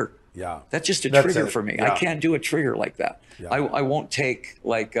trigger. Yeah. That's just a trigger for me. I can't do a trigger like that. Yeah. I won't take,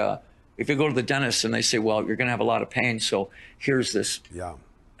 like, if you go to the dentist and they say, well, you're going to have a lot of pain, so here's this. Yeah.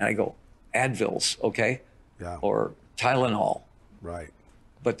 And I go, Advils, okay? Yeah. Or Tylenol. Right.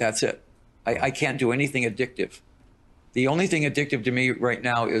 But that's it. I can't do anything addictive. The only thing addictive to me right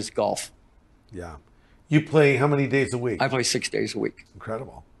now is golf. Yeah. You play how many days a week? I play 6 days a week.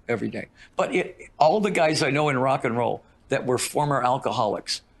 Incredible. Every day. But all the guys I know in rock and roll that were former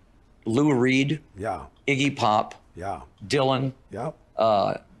alcoholics, Lou Reed, Iggy Pop, Dylan,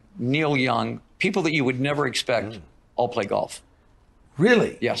 Neil Young, people that you would never expect, all play golf.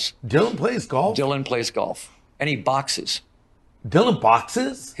 Really? Yes. Dylan plays golf? Dylan plays golf, and he boxes. Dylan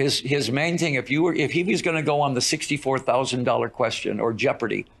boxes? His main thing, if he was going to go on the $64,000 question or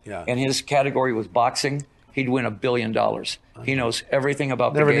Jeopardy, and his category was boxing, he'd win $1 billion. He knows everything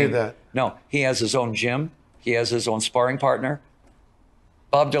about the game. Never knew that. No, he has his own gym. He has his own sparring partner.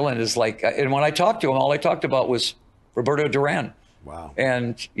 Bob Dylan is like, and when I talked to him, all I talked about was Roberto Duran. Wow.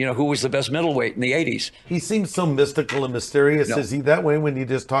 And, who was the best middleweight in the 80s. He seems so mystical and mysterious. No. Is he that way when you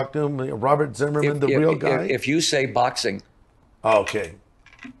just talk to him? Robert Zimmerman, the real guy? If you say boxing, okay,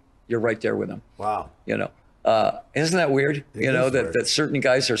 you're right there with him. Wow. Isn't that weird? Weird. That certain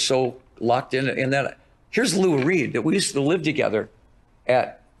guys are so locked in that. Here's Lou Reed, that we used to live together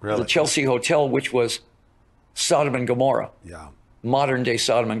at the Chelsea Hotel, which was Sodom and Gomorrah. Yeah. Modern day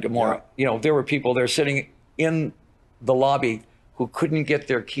Sodom and Gomorrah. Yeah. There were people there sitting in the lobby who couldn't get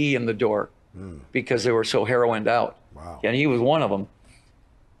their key in the door because they were so heroined out. Wow. And he was one of them.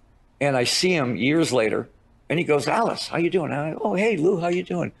 And I see him years later, and he goes, Alice, how you doing? And I go, oh, hey, Lou, how you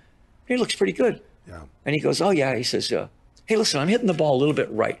doing? He looks pretty good. Yeah. And he goes, oh, yeah. He says, hey, listen, I'm hitting the ball a little bit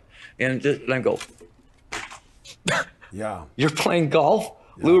right. And I go, yeah. You're playing golf?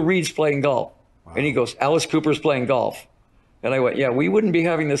 Yeah. Lou Reed's playing golf. Wow. And he goes, Alice Cooper's playing golf. And I went, yeah, we wouldn't be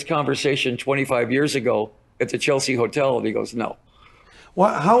having this conversation 25 years ago at the Chelsea Hotel. And he goes, no.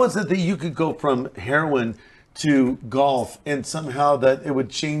 Well, how is it that you could go from heroin to golf and somehow that it would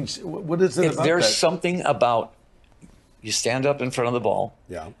change? What is it about There's that? something about you stand up in front of the ball,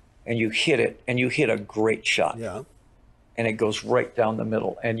 and you hit it, and you hit a great shot. Yeah. And it goes right down the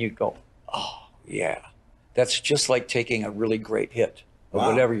middle, and you go, oh, yeah. That's just like taking a really great hit of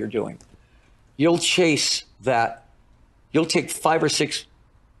whatever you're doing. You'll chase that. You'll take 5 or 6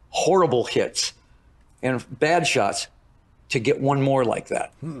 horrible hits and bad shots to get one more like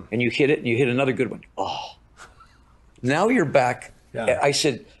that. And you hit it, and you hit another good one. Oh, now you're back. Yeah. I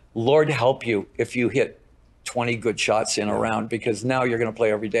said, Lord help you if you hit 20 good shots in a round, because now you're going to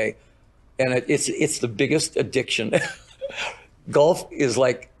play every day. And it's the biggest addiction. Golf is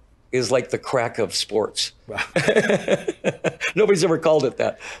like the crack of sports. Wow. Nobody's ever called it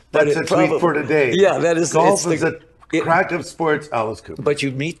that. But that's a tweet for today. Yeah, that is. Golf is a crack of sports, Alice Cooper. But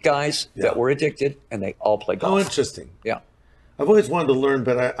you meet guys that were addicted, and they all play golf. Oh, interesting. Yeah. I've always wanted to learn,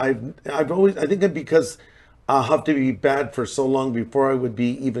 but I think that because I'll have to be bad for so long before I would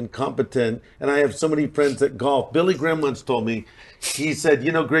be even competent. And I have so many friends that golf. Billy Graham once told me, he said,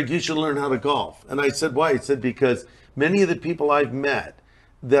 Greg, you should learn how to golf. And I said, why? He said, because many of the people I've met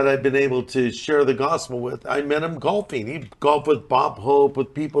that I've been able to share the gospel with, I met him golfing. He golfed with Bob Hope,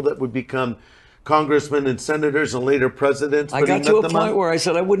 with people that would become congressmen and senators and later presidents. I got to a point where I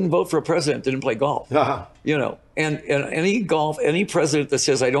said I wouldn't vote for a president that didn't play golf. And any president that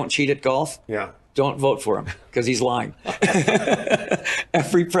says I don't cheat at golf, don't vote for him, because he's lying.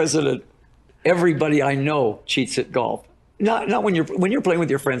 Every president, everybody I know cheats at golf. Not when you're playing with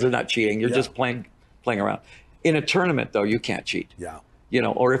your friends and not cheating. You're just playing around. In a tournament, though, you can't cheat.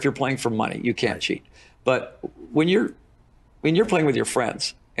 Or if you're playing for money, you can't cheat. But when you're playing with your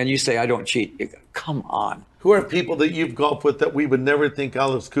friends and you say I don't cheat, you go, come on. Who are people that you've golfed with that we would never think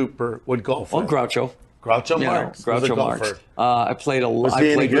Alice Cooper would golf with? Groucho. Groucho Marx. Groucho Marx. I played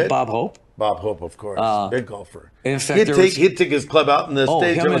with Bob Hope. Bob Hope, of course, big golfer. In fact, he'd take his club out in the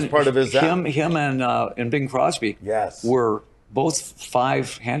stage. That was part of his. Him and Bing Crosby. Were both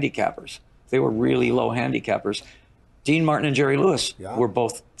 5 handicappers. They were really low handicappers. Dean Martin and Jerry Lewis were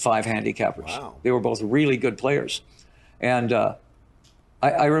both 5 handicappers. Wow. They were both really good players. And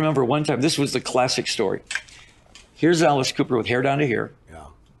I remember one time, this was the classic story. Here's Alice Cooper with hair down to here,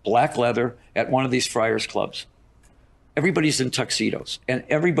 black leather at one of these Friars clubs. Everybody's in tuxedos, and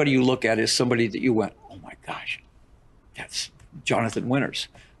everybody you look at is somebody that you went, oh my gosh, that's Jonathan Winters.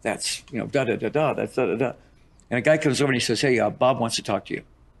 That's, da-da-da-da, that's da-da-da. And a guy comes over and he says, hey, Bob wants to talk to you.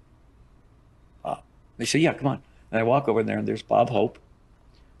 They say, yeah, come on. And I walk over there, and there's Bob Hope,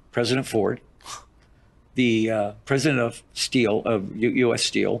 President Ford, the president of Steel, of U.S.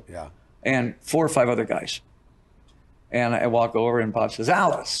 Steel, and 4 or 5 other guys. And I walk over, and Bob says,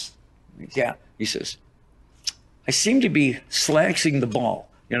 Alice. Yeah. He says, I seem to be slashing the ball,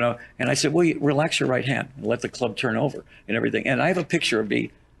 And I said, well, relax your right hand and let the club turn over and everything. And I have a picture of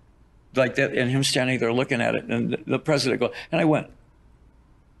me like that and him standing there looking at it. And the president goes, and I went,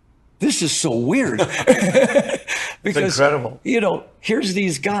 this is so weird. Because, it's incredible. Here's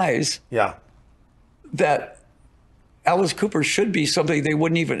these guys that Alice Cooper should be somebody they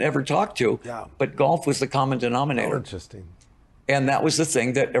wouldn't even ever talk to. But golf was the common denominator. Oh, interesting. And that was the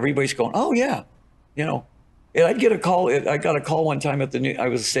thing that everybody's going, oh, yeah. And I'd get a call. I got a call one time I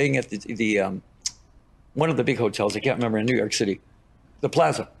was staying at the one of the big hotels, I can't remember, in New York City, the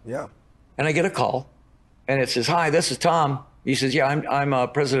Plaza. Yeah. And I get a call, and it says, "Hi, this is Tom." He says, "Yeah,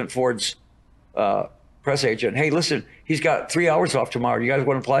 I'm President Ford's press agent. Hey, listen, he's got 3 hours off tomorrow. You guys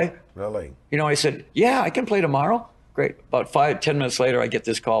want to play?" Really? You know, I said, "Yeah, I can play tomorrow." Great. About 5-10 minutes later, I get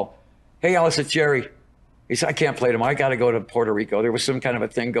this call. "Hey, Alice, it's Jerry." He said, "I can't play tomorrow. I got to go to Puerto Rico. There was some kind of a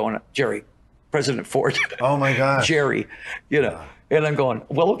thing going on." Jerry, President Ford. Oh my gosh. Jerry, you know. And I'm going,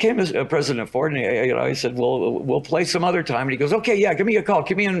 "Well, okay, President Ford." And I said, "Well, we'll play some other time." And he goes, "Okay, yeah, give me a call.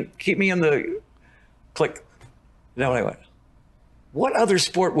 Keep me in the click." Now I went, what other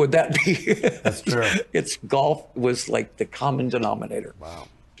sport would that be? That's true. It's golf was like the common denominator. Wow.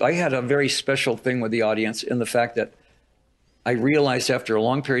 I had a very special thing with the audience in the fact that I realized after a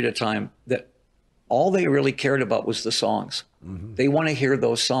long period of time that all they really cared about was the songs. Mm-hmm. They want to hear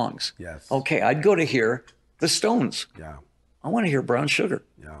those songs. Yes. Okay, I'd go to hear the Stones. Yeah. I want to hear Brown Sugar.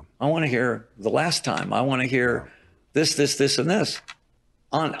 Yeah. I want to hear The Last Time. I want to hear this, and this.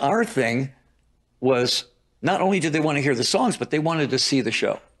 On our thing was not only did they want to hear the songs, but they wanted to see the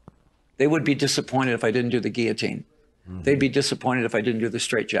show. They would be disappointed if I didn't do the guillotine. Mm-hmm. They'd be disappointed if I didn't do the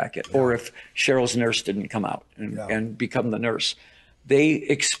straitjacket, or if Cheryl's nurse didn't come out and become the nurse. They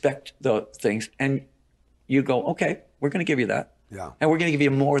expect the things, and you go, okay, we're going to give you that. Yeah. And we're going to give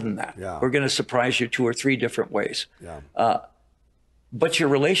you more than that. Yeah. We're going to surprise you 2 or 3 different ways. Yeah. But your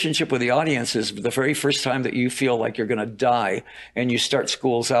relationship with the audience is the very first time that you feel like you're going to die, and you start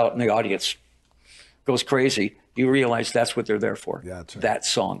schools out and the audience goes crazy, you realize that's what they're there for. Yeah, that's right. That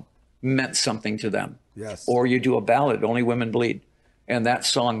song meant something to them. Yes. Or you do a ballad, Only Women Bleed, and that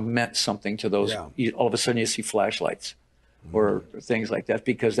song meant something to those. Yeah. All of a sudden you see flashlights or things like that,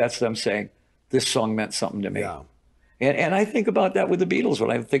 because that's them saying, this song meant something to me. Yeah. And I think about that with the Beatles.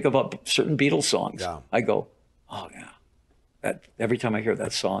 When I think about certain Beatles songs, I go, oh yeah. That every time I hear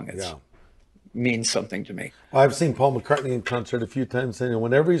that song, it means something to me. Well, I've seen Paul McCartney in concert a few times, and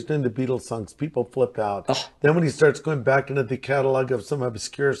whenever he's doing the Beatles songs, people flip out. Oh. Then when he starts going back into the catalog of some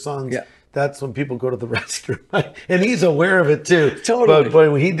obscure songs, that's when people go to the restroom. And he's aware of it too. Totally.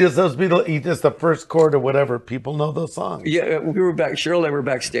 But when he does those Beatles, he does the first chord or whatever, people know those songs. Yeah, we were back. Cheryl and I were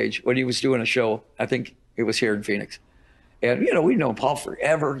backstage when he was doing a show. I think it was here in Phoenix. And, we've known Paul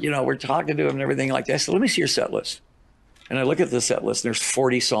forever. We're talking to him and everything like that. I said, let me see your set list. And I look at the set list, and there's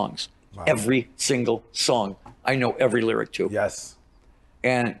 40 songs. Wow. Every single song, I know every lyric to. Yes.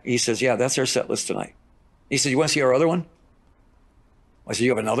 And he says, yeah, that's our set list tonight. He said, you want to see our other one? I said,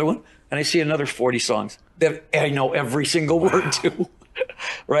 you have another one? And I see another 40 songs that I know every single word to,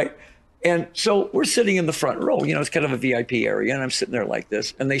 right? And so we're sitting in the front row. It's kind of a VIP area, and I'm sitting there like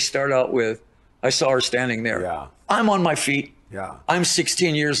this. And they start out with, I saw her standing there. Yeah. I'm on my feet. Yeah. I'm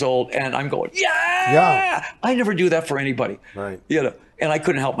 16 years old, and I'm going, yeah. I never do that for anybody. Right. And I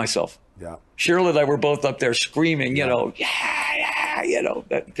couldn't help myself. Yeah. Cheryl and I were both up there screaming, because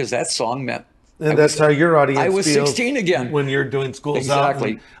that song meant. And that's how your audience feels. I was 16 again. When you're doing Schools Out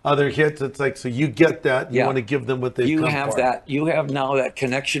and other hits, it's like, so you get that. You want to give them what they've come have for. that. You have now that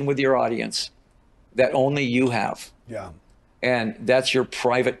connection with your audience that only you have. Yeah. And that's your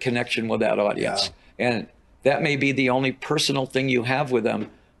private connection with that audience. Yeah. And that may be the only personal thing you have with them.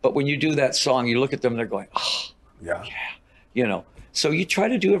 But when you do that song, you look at them and they're going, oh, yeah. So you try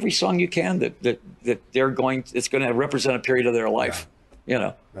to do every song you can that they're going, it's going to represent a period of their life.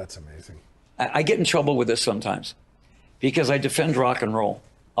 Yeah. That's amazing. I get in trouble with this sometimes because I defend rock and roll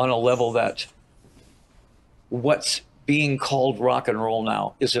on a level that what's being called rock and roll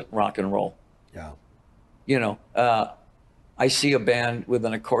now isn't rock and roll. Yeah. I see a band with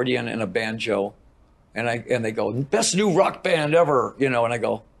an accordion and a banjo, and they go, best new rock band ever, and I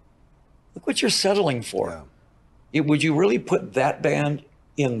go, look what you're settling for. Yeah. Would you really put that band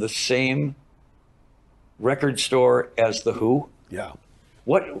in the same record store as The Who? Yeah.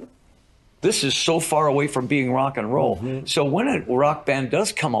 This is so far away from being rock and roll. Mm-hmm. So when a rock band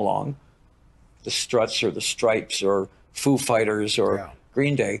does come along, the Struts or the Stripes or Foo Fighters or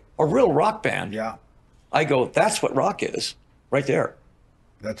Green Day, a real rock band, I go, that's what rock is, right there.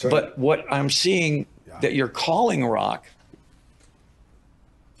 That's right. But what I'm seeing that you're calling rock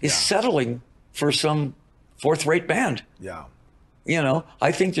is settling for some fourth-rate band. Yeah.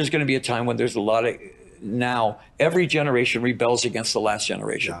 I think there's going to be a time when there's a lot of, now every generation rebels against the last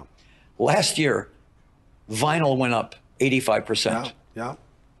generation. Yeah. Last year, vinyl went up 85%. Yeah.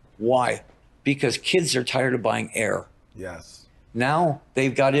 Why? Because kids are tired of buying air. Yes. Now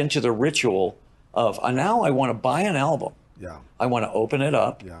they've got into the ritual of, now I want to buy an album. Yeah. I want to open it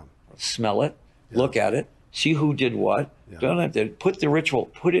up, smell it, look at it, see who did what. Don't have to put the ritual,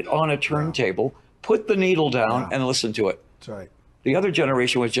 put it on a turntable, put the needle down and listen to it. That's right. The other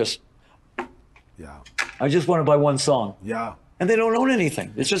generation was just. Yeah. I just want to buy one song. Yeah. And they don't own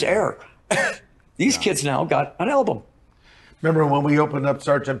anything. It's just air. These kids now got an album. Remember when we opened up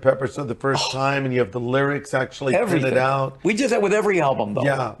Sgt. Pepper's for the first time and you have the lyrics actually printed out? We did that with every album, though.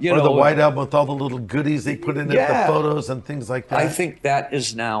 Yeah. Or the White Album with all the little goodies they put in it, the photos and things like that. I think that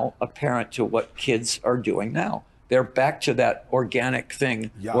is now apparent to what kids are doing now. They're back to that organic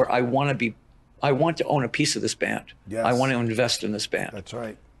thing where I want to own a piece of this band. Yes. I want to invest in this band. That's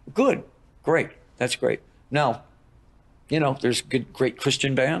right. Good. Great. That's great. Now, there's great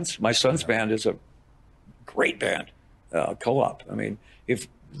Christian bands. My son's band is a great band. Co-op. I mean, if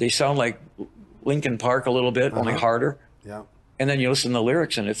they sound like Linkin Park a little bit, only harder. Yeah. And then you listen to the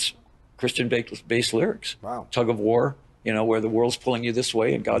lyrics, and it's Christian-based lyrics. Wow. Tug of war. Where the world's pulling you this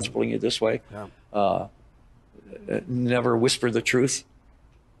way and God's pulling you this way. Yeah. Never whisper the truth.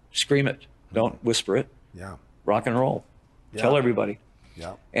 Scream it. Don't whisper it. Yeah. Rock and roll. Yeah. Tell everybody.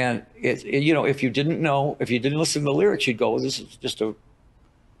 Yeah. And if you didn't listen to the lyrics, you'd go, well, this is just a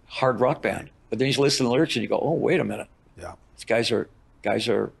hard rock band. But then you listen to the lyrics and you go, oh, wait a minute. Yeah. These guys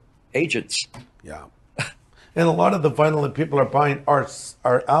are agents. Yeah. And a lot of the vinyl that people are buying are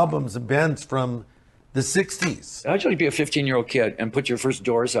albums and bands from the 60s. I'd like be a 15-year-old kid and put your first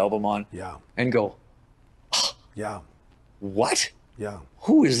Doors album on and go, yeah. What? Yeah.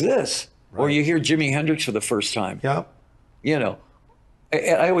 Who is this? Right. Or you hear Jimi Hendrix for the first time. Yeah.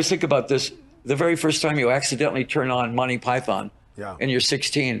 I always think about this. The very first time you accidentally turn on Monty Python and you're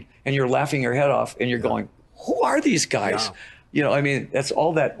 16 and you're laughing your head off and you're going, who are these guys? Yeah. That's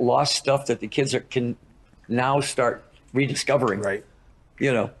all that lost stuff that the kids can now start rediscovering. Right.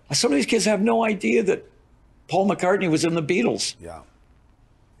 Some of these kids have no idea that Paul McCartney was in the Beatles. Yeah.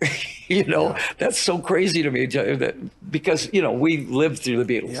 That's so crazy to me because, we lived through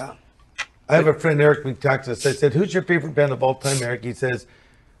the Beatles. Yeah. I have a friend, Eric McTaxis. I said, who's your favorite band of all time, Eric? He says,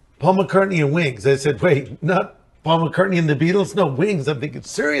 Paul McCartney and Wings. I said, wait, not Paul McCartney and the Beatles? No, Wings. I'm thinking,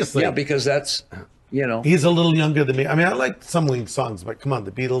 seriously? Yeah, because that's, He's a little younger than me. I mean, I like some Wings songs, but come on,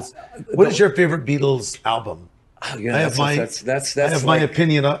 the Beatles. What is your favorite Beatles album? I have my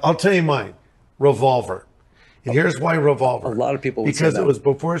opinion. I'll tell you mine. Revolver. And here's why Revolver. A lot of people would because say that. It was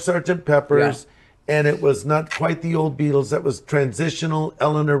before Sgt. Pepper's, and it was not quite the old Beatles. That was transitional.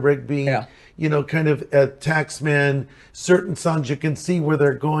 Eleanor Rigby. Yeah. Kind of a Taxman. Certain songs you can see where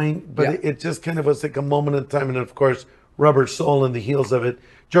they're going, but it just kind of was like a moment in time. And of course, Rubber Soul and the heels of it.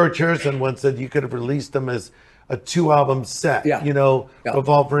 George Harrison once said you could have released them as a 2-album set. Yeah.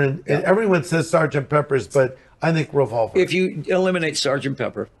 Revolver and everyone says Sgt. Pepper's, but I think Revolver. If you eliminate Sgt.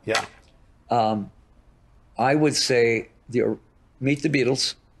 Pepper, I would say Meet the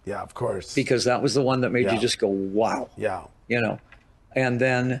Beatles. Yeah, of course. Because that was the one that made you just go, wow. Yeah. And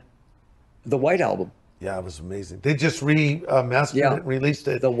then the White Album. Yeah, it was amazing. They just mastered it and released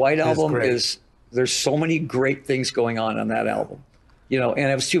it. The White Album there's so many great things going on that album. And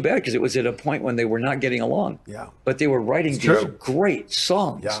it was too bad because it was at a point when they were not getting along. Yeah. But they were writing these great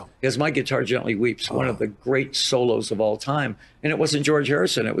songs. Yeah. As My Guitar Gently Weeps, one of the great solos of all time. And it wasn't George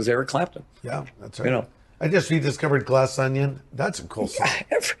Harrison, it was Eric Clapton. Yeah, that's right. I just rediscovered Glass Onion. That's a cool song.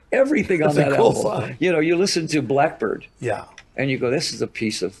 Everything on that cool album. Song. You listen to Blackbird. Yeah. And you go, this is a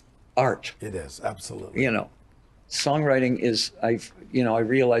piece of art. It is, absolutely. Songwriting is, I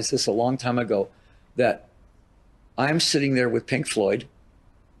realized this a long time ago, that I'm sitting there with Pink Floyd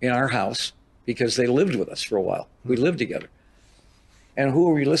in our house because they lived with us for a while. We lived together. And who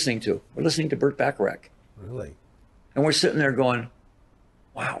are we listening to? We're listening to Burt Bacharach. Really? And we're sitting there going,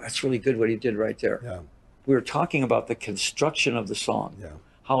 wow, that's really good what he did right there. Yeah. We were talking about the construction of the song, yeah.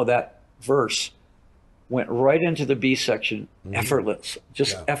 how that verse went right into the B section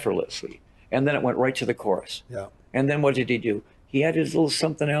effortlessly. And then it went right to the chorus. Yeah. And then what did he do? He added his little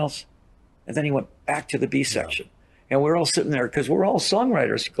something else, and then he went back to the B section. Yeah. And we're all sitting there, because we're all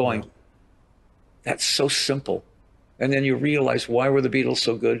songwriters, going, that's so simple. And then you realize, why were the Beatles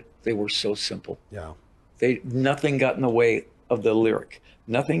so good? They were so simple. Yeah. Nothing got in the way of the lyric.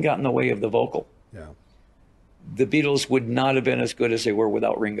 Nothing got in the way of the vocal. Yeah. The Beatles would not have been as good as they were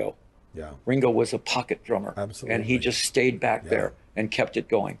without Ringo. Yeah. Ringo was a pocket drummer. Absolutely. And he just stayed back there and kept it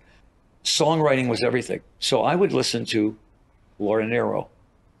going. Songwriting was everything. So I would listen to Laura Nyro,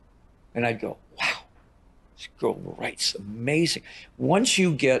 and I'd go, wow, this girl writes amazing. Once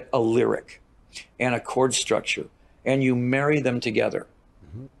you get a lyric and a chord structure and you marry them together,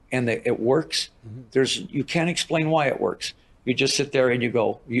 and it works, you can't explain why it works. You just sit there and you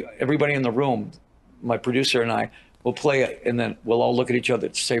go, everybody in the room, my producer and I, will play it, and then we'll all look at each other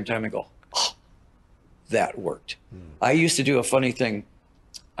at the same time and go, oh, that worked. I used to do a funny thing.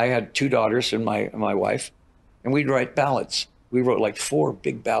 I had two daughters and my wife, and we'd write ballads. We wrote like 4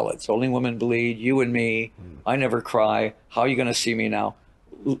 big ballads: Only Women Bleed, You and Me, I Never Cry, How You Gonna See Me Now,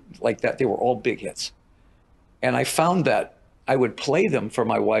 like that. They were all big hits. And I found that I would play them for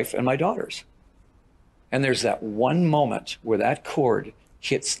my wife and my daughters. And there's that one moment where that chord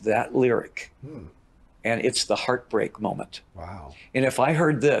hits that lyric, and it's the heartbreak moment. Wow. And if I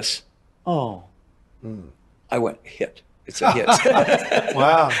heard this, oh, I went, hit. It's a hit.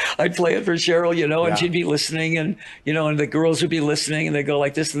 Wow. I'd play it for Cheryl, you know, and Yeah. she'd be listening, and, you know, and the girls would be listening, and they go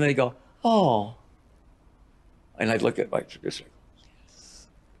like this, and they go, oh. And I'd look at my producer.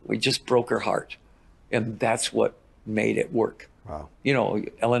 We just broke her heart. And that's what made it work. Wow. You know,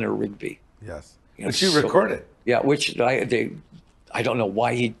 Eleanor Rigby. Yes. You know, But you so- recorded. Yeah, which I don't know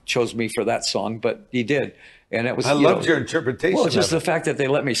why he chose me for that song, but he did. And it was, I you loved know, your interpretation. well, it's just of the fact that they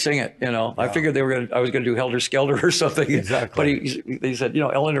let me sing it, you know. I Yeah. figured I was going to do Helter Skelter or something. Exactly. But he said, you know,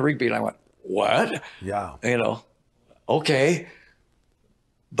 Eleanor Rigby. And I went, what? it. Yeah. You know, okay.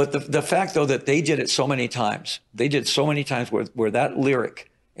 But the fact, though, that they did it so many times, where that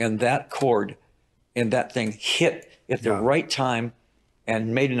lyric and that chord and that thing hit at the Yeah. right time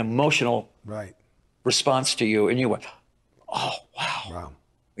and made an emotional Right. response to you. And you went, oh, wow. Wow.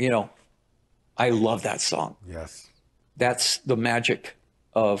 You know, I love that song. Yes. That's the magic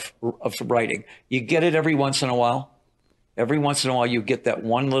of writing. You get it every once in a while. Every once in a while, you get that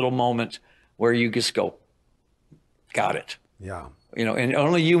one little moment where you just go, got it. Yeah. You know, and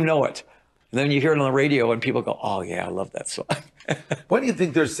only you know it. And then you hear it on the radio and people go, oh, yeah, I love that song. Why do you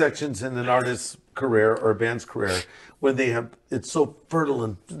think there's sections in an artist's career or a band's career when it's so fertile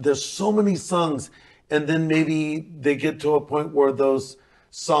and there's so many songs, and then maybe they get to a point where those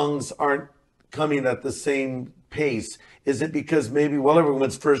songs aren't coming at the same pace? Is it because maybe, well,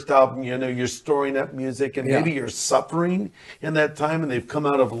 everyone's first album, you know, you're storing up music, and Yeah. maybe you're suffering in that time and they've come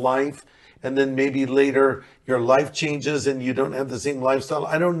out of life, and then maybe later your life changes and you don't have the same lifestyle?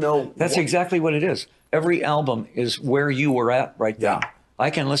 I don't know. That's exactly what it is. Every album is where you were at right then. Yeah. I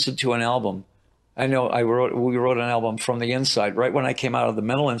can listen to an album. I know we wrote an album from the inside right when I came out of the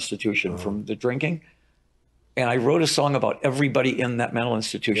mental institution from the drinking. And I wrote a song about everybody in that mental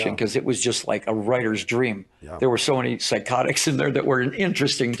institution Yeah. because it was just like a writer's dream. Yeah. There were so many psychotics in there that were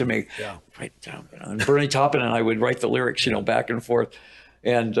interesting to me. Yeah. Write it down. You know, and Bernie Taupin and I would write the lyrics, you know, back and forth.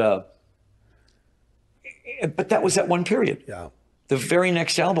 And but that was that one period. Yeah. The very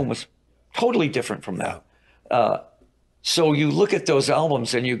next album was totally different from that. So you look at those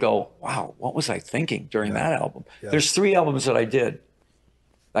albums and you go, wow, what was I thinking during that album? There's 3 albums that I did.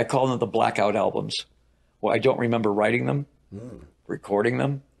 I call them the blackout albums. Well, I don't remember writing them, recording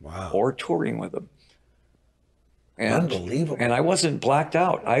them, Wow. or touring with them. And, Unbelievable. And I wasn't blacked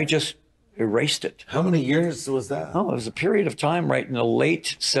out. I just erased it. How many years was that? Oh, it was a period of time right in the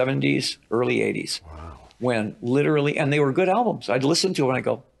late 70s, early 80s. Wow. When literally, and they were good albums. I'd listen to it and I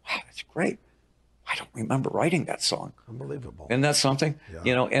go, wow, that's great. I don't remember writing that song. Unbelievable. Isn't that something? Yeah.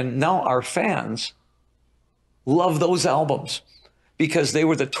 You know, and now our fans love those albums because they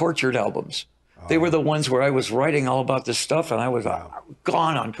were the tortured albums. They were the ones where I was writing all about this stuff and I was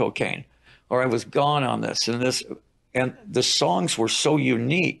gone on cocaine, or I was gone on this and this. And the songs were so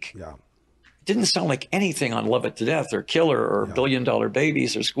unique. Yeah. It didn't sound like anything on Love It to Death or Killer or $1 Billion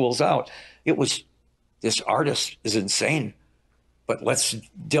Babies or School's Out. It was, this artist is insane, but let's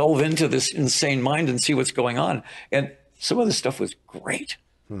delve into this insane mind and see what's going on. And some of the stuff was great,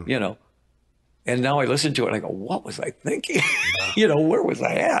 you know. And now I listen to it and I go, what was I thinking? You know, where was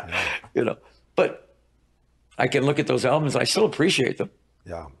I at? You know, but I can look at those albums. I still appreciate them,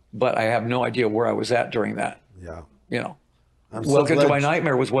 Yeah. but I have no idea where I was at during that, Yeah. you know. I'm so Welcome to glad My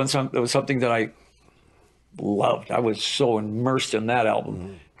Nightmare was something that I loved. I was so immersed in that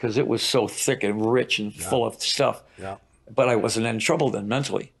album because it was so thick and rich and full of stuff. Yeah. But I wasn't in trouble then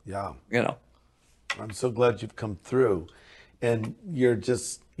mentally, Yeah. you know. I'm so glad you've come through, and you're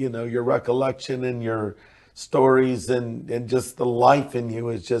just, you know, your recollection and your stories and just the life in you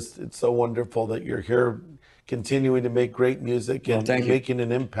is just, it's so wonderful that you're here continuing to make great music and, thank and you. making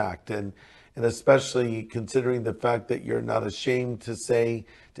an impact, and especially considering the fact that you're not ashamed to say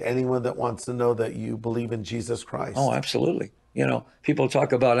to anyone that wants to know that you believe in Jesus Christ. Oh, absolutely. You know, people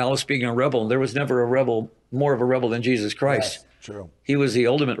talk about Alice being a rebel. There was never a rebel, more of a rebel than Jesus Christ. Yes, true. He was the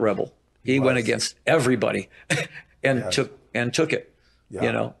ultimate rebel. He went was. against everybody and Yes. took it, Yeah.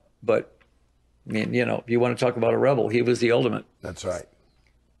 you know. But I mean, you know, if you want to talk about a rebel, he was the ultimate. That's right.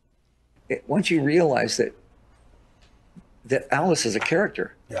 Once you realize that Alice is a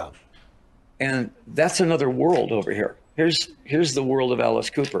character, Yeah. and that's another world over here. Here's the world of Alice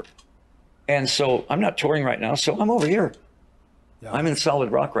Cooper. And so I'm not touring right now, so I'm over here. Yeah. I'm in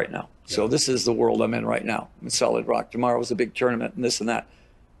Solid Rock right now. So this is the world I'm in right now. I'm in Solid Rock. Tomorrow is a big tournament and this and that.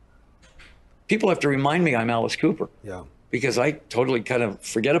 People have to remind me I'm Alice Cooper. Yeah. Because I totally kind of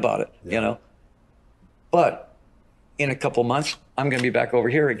forget about it, you know. But in a couple months, I'm going to be back over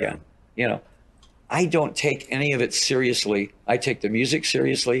here again, you know. I don't take any of it seriously. I take the music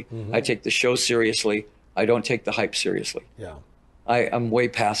seriously. I take the show seriously. I don't take the hype seriously. Yeah. I'm way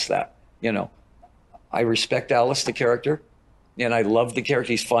past that, you know. I respect Alice, the character, and I love the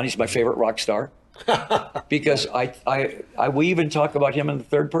character. He's fun. He's my favorite rock star. Because we even talk about him in the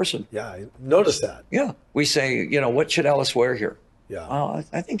third person. Yeah, I noticed that. Yeah. We say, you know, what should Alice wear here? Yeah. I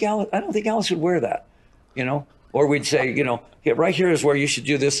don't think Alice would wear that, you know. Or we'd say, you know, yeah, right here is where you should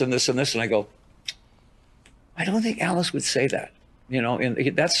do this and this and this. And I go, I don't think Alice would say that, you know. And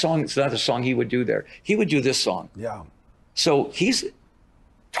that song is not a song he would do there. He would do this song. Yeah. So he's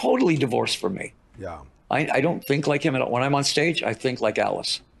totally divorced from me. Yeah. I don't think like him at all. When I'm on stage, I think like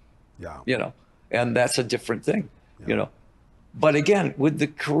Alice. Yeah. You know, and that's a different thing, you know. But again, with the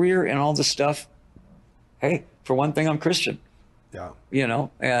career and all the stuff, hey, for one thing, I'm Christian. Yeah. You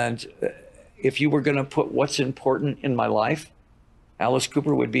know, and if you were going to put what's important in my life, Alice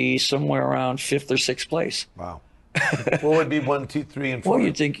Cooper would be somewhere around 5th or 6th place. Wow. What would be 1, 2, 3, and 4? Well,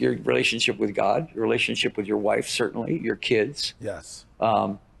 you'd think your relationship with God, your relationship with your wife, certainly, your kids. Yes.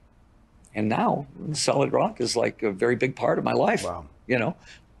 And now Solid Rock is like a very big part of my life. Wow. You know,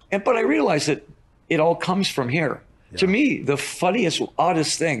 but I realize that it all comes from here. Yeah. To me, the funniest,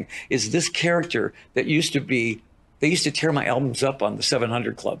 oddest thing is this character that used to be, they used to tear my albums up on the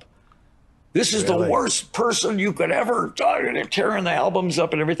 700 Club. This is the worst person you could ever, they're tearing the albums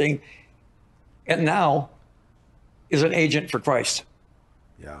up and everything. And now is an agent for Christ.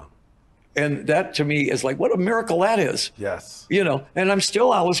 Yeah. And that to me is like, what a miracle that is. Yes. You know, and I'm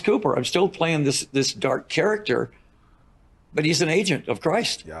still Alice Cooper. I'm still playing this dark character, but he's an agent of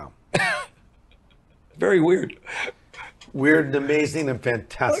Christ. Yeah. Very weird. Weird and amazing and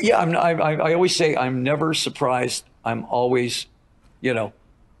fantastic. Yeah, I always say I'm never surprised. I'm always, you know,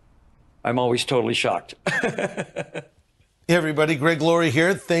 I'm always totally shocked. Hey everybody, Greg Laurie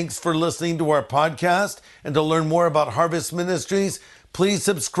here. Thanks for listening to our podcast. And to learn more about Harvest Ministries, please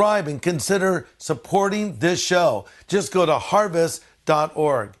subscribe and consider supporting this show. Just go to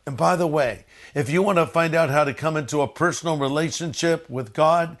harvest.org. And by the way, if you want to find out how to come into a personal relationship with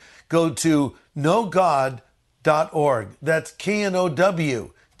God, go to knowgod.org. That's KNOWGOD.org.